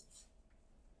continues.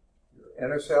 Your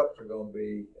intercepts are going to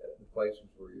be at the places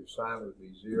where your sign would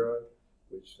be 0,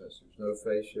 which, since there's no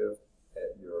phase shift,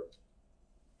 at your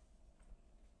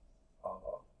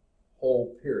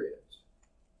whole periods.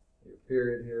 Your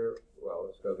period here, well,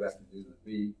 let's go back and do the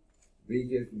B. B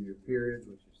gives you your period,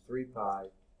 which is 3 pi.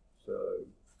 So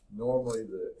normally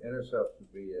the intercepts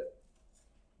would be at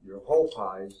your whole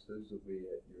pi's. Those will be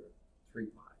at your 3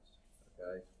 pi's.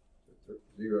 Okay? So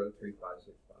 0, 3 pi,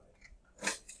 6 pi,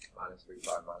 -3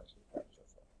 pi, -6 pi, so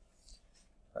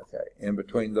forth. Okay. In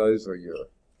between those are your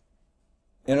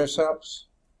intercepts,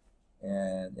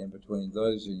 and in between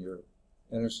those and your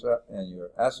intercept and your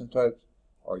asymptotes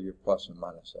are your plus and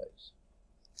minus a's.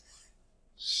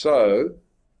 So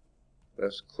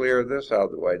let's clear this out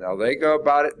of the way. Now they go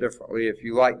about it differently. If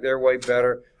you like their way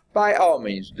better, by all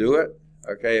means do it.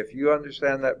 Okay, if you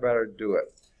understand that better, do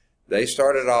it. They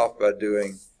started off by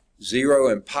doing 0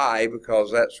 and pi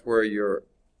because that's where your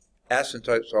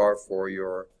asymptotes are for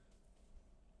your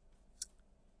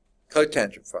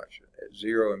cotangent function at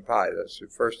 0 and pi. That's the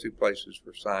first two places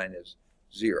where sine is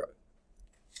 0.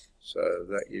 So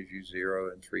that gives you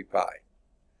 0 and 3 pi.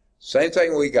 Same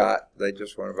thing we got, they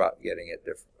just went about getting it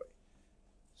differently.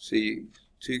 See,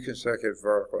 2 consecutive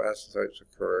vertical asymptotes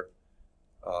occur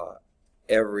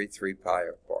every 3 pi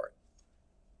apart.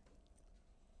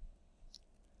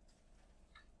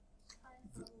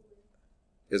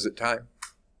 Is it time?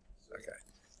 Okay.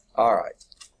 All right.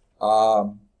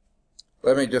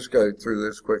 Let me just go through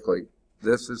this quickly.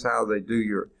 This is how they do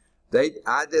your...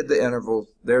 I did the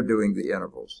intervals, they're doing the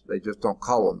intervals. They just don't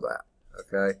call them that,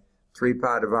 okay? 3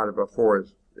 pi divided by 4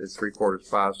 is 3/4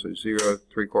 pi, so 0,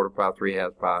 3/4 pi,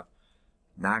 3/2 pi.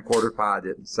 9/4 pi, I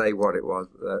didn't say what it was,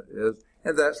 but that is.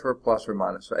 And that's where plus or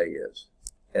minus a is,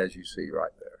 as you see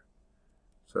right there.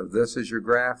 So this is your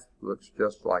graph, looks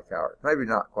just like ours. Maybe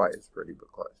not quite as pretty,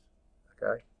 but close,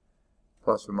 okay?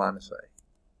 Plus or minus a.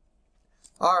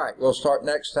 All right, we'll start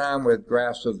next time with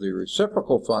graphs of the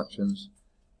reciprocal functions.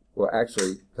 Well,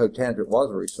 actually, cotangent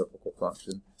was a reciprocal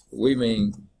function. We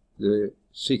mean the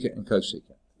secant and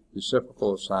cosecant,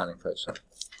 reciprocal of sine and cosine.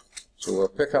 So we'll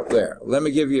pick up there. Let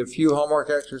me give you a few homework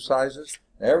exercises.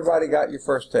 Now, everybody got your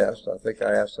first test. I think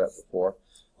I asked that before.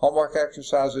 Homework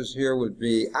exercises here would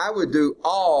be, I would do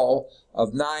all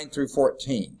of 9 through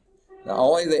 14. Now,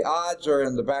 only the odds are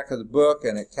in the back of the book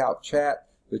and at Calc Chat,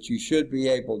 but you should be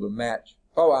able to match.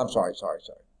 Oh, I'm sorry.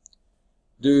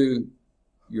 Do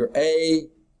your A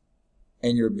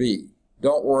and your B.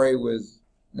 Don't worry with,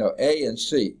 no, A and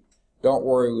C. Don't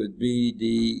worry with B,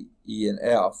 D, E, and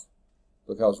F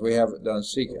because we haven't done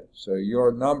secant. So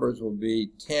your numbers will be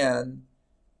 10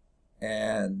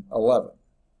 and 11.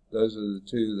 Those are the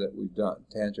two that we've done,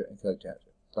 tangent and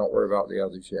cotangent. Don't worry about the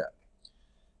others yet.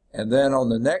 And then on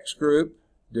the next group,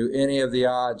 do any of the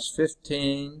odds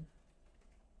 15,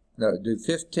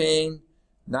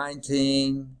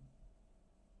 19,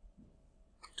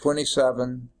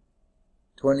 27,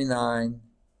 29,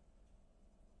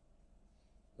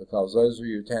 because those are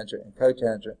your tangent and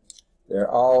cotangent. They're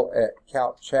all at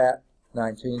Calc Chat,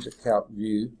 19's at Calc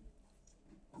View.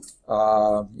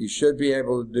 You should be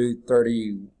able to do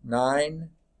 39,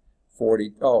 40,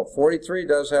 43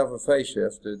 does have a phase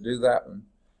shift, to do that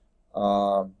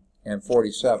one, and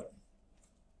 47.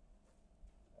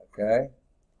 Okay?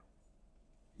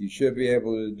 You should be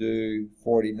able to do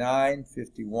 49,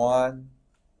 51.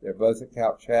 They're both at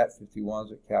Calc Chat.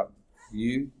 51's at Calc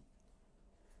View.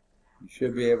 You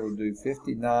should be able to do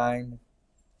 59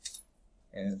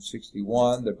 and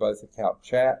 61. They're both at Calc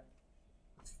Chat.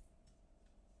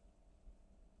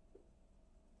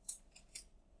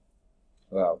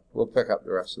 Well, we'll pick up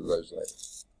the rest of those later.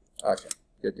 Okay,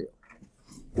 good deal.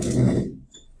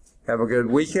 Have a good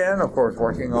weekend. Of course,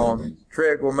 working on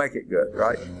trig will make it good,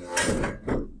 right?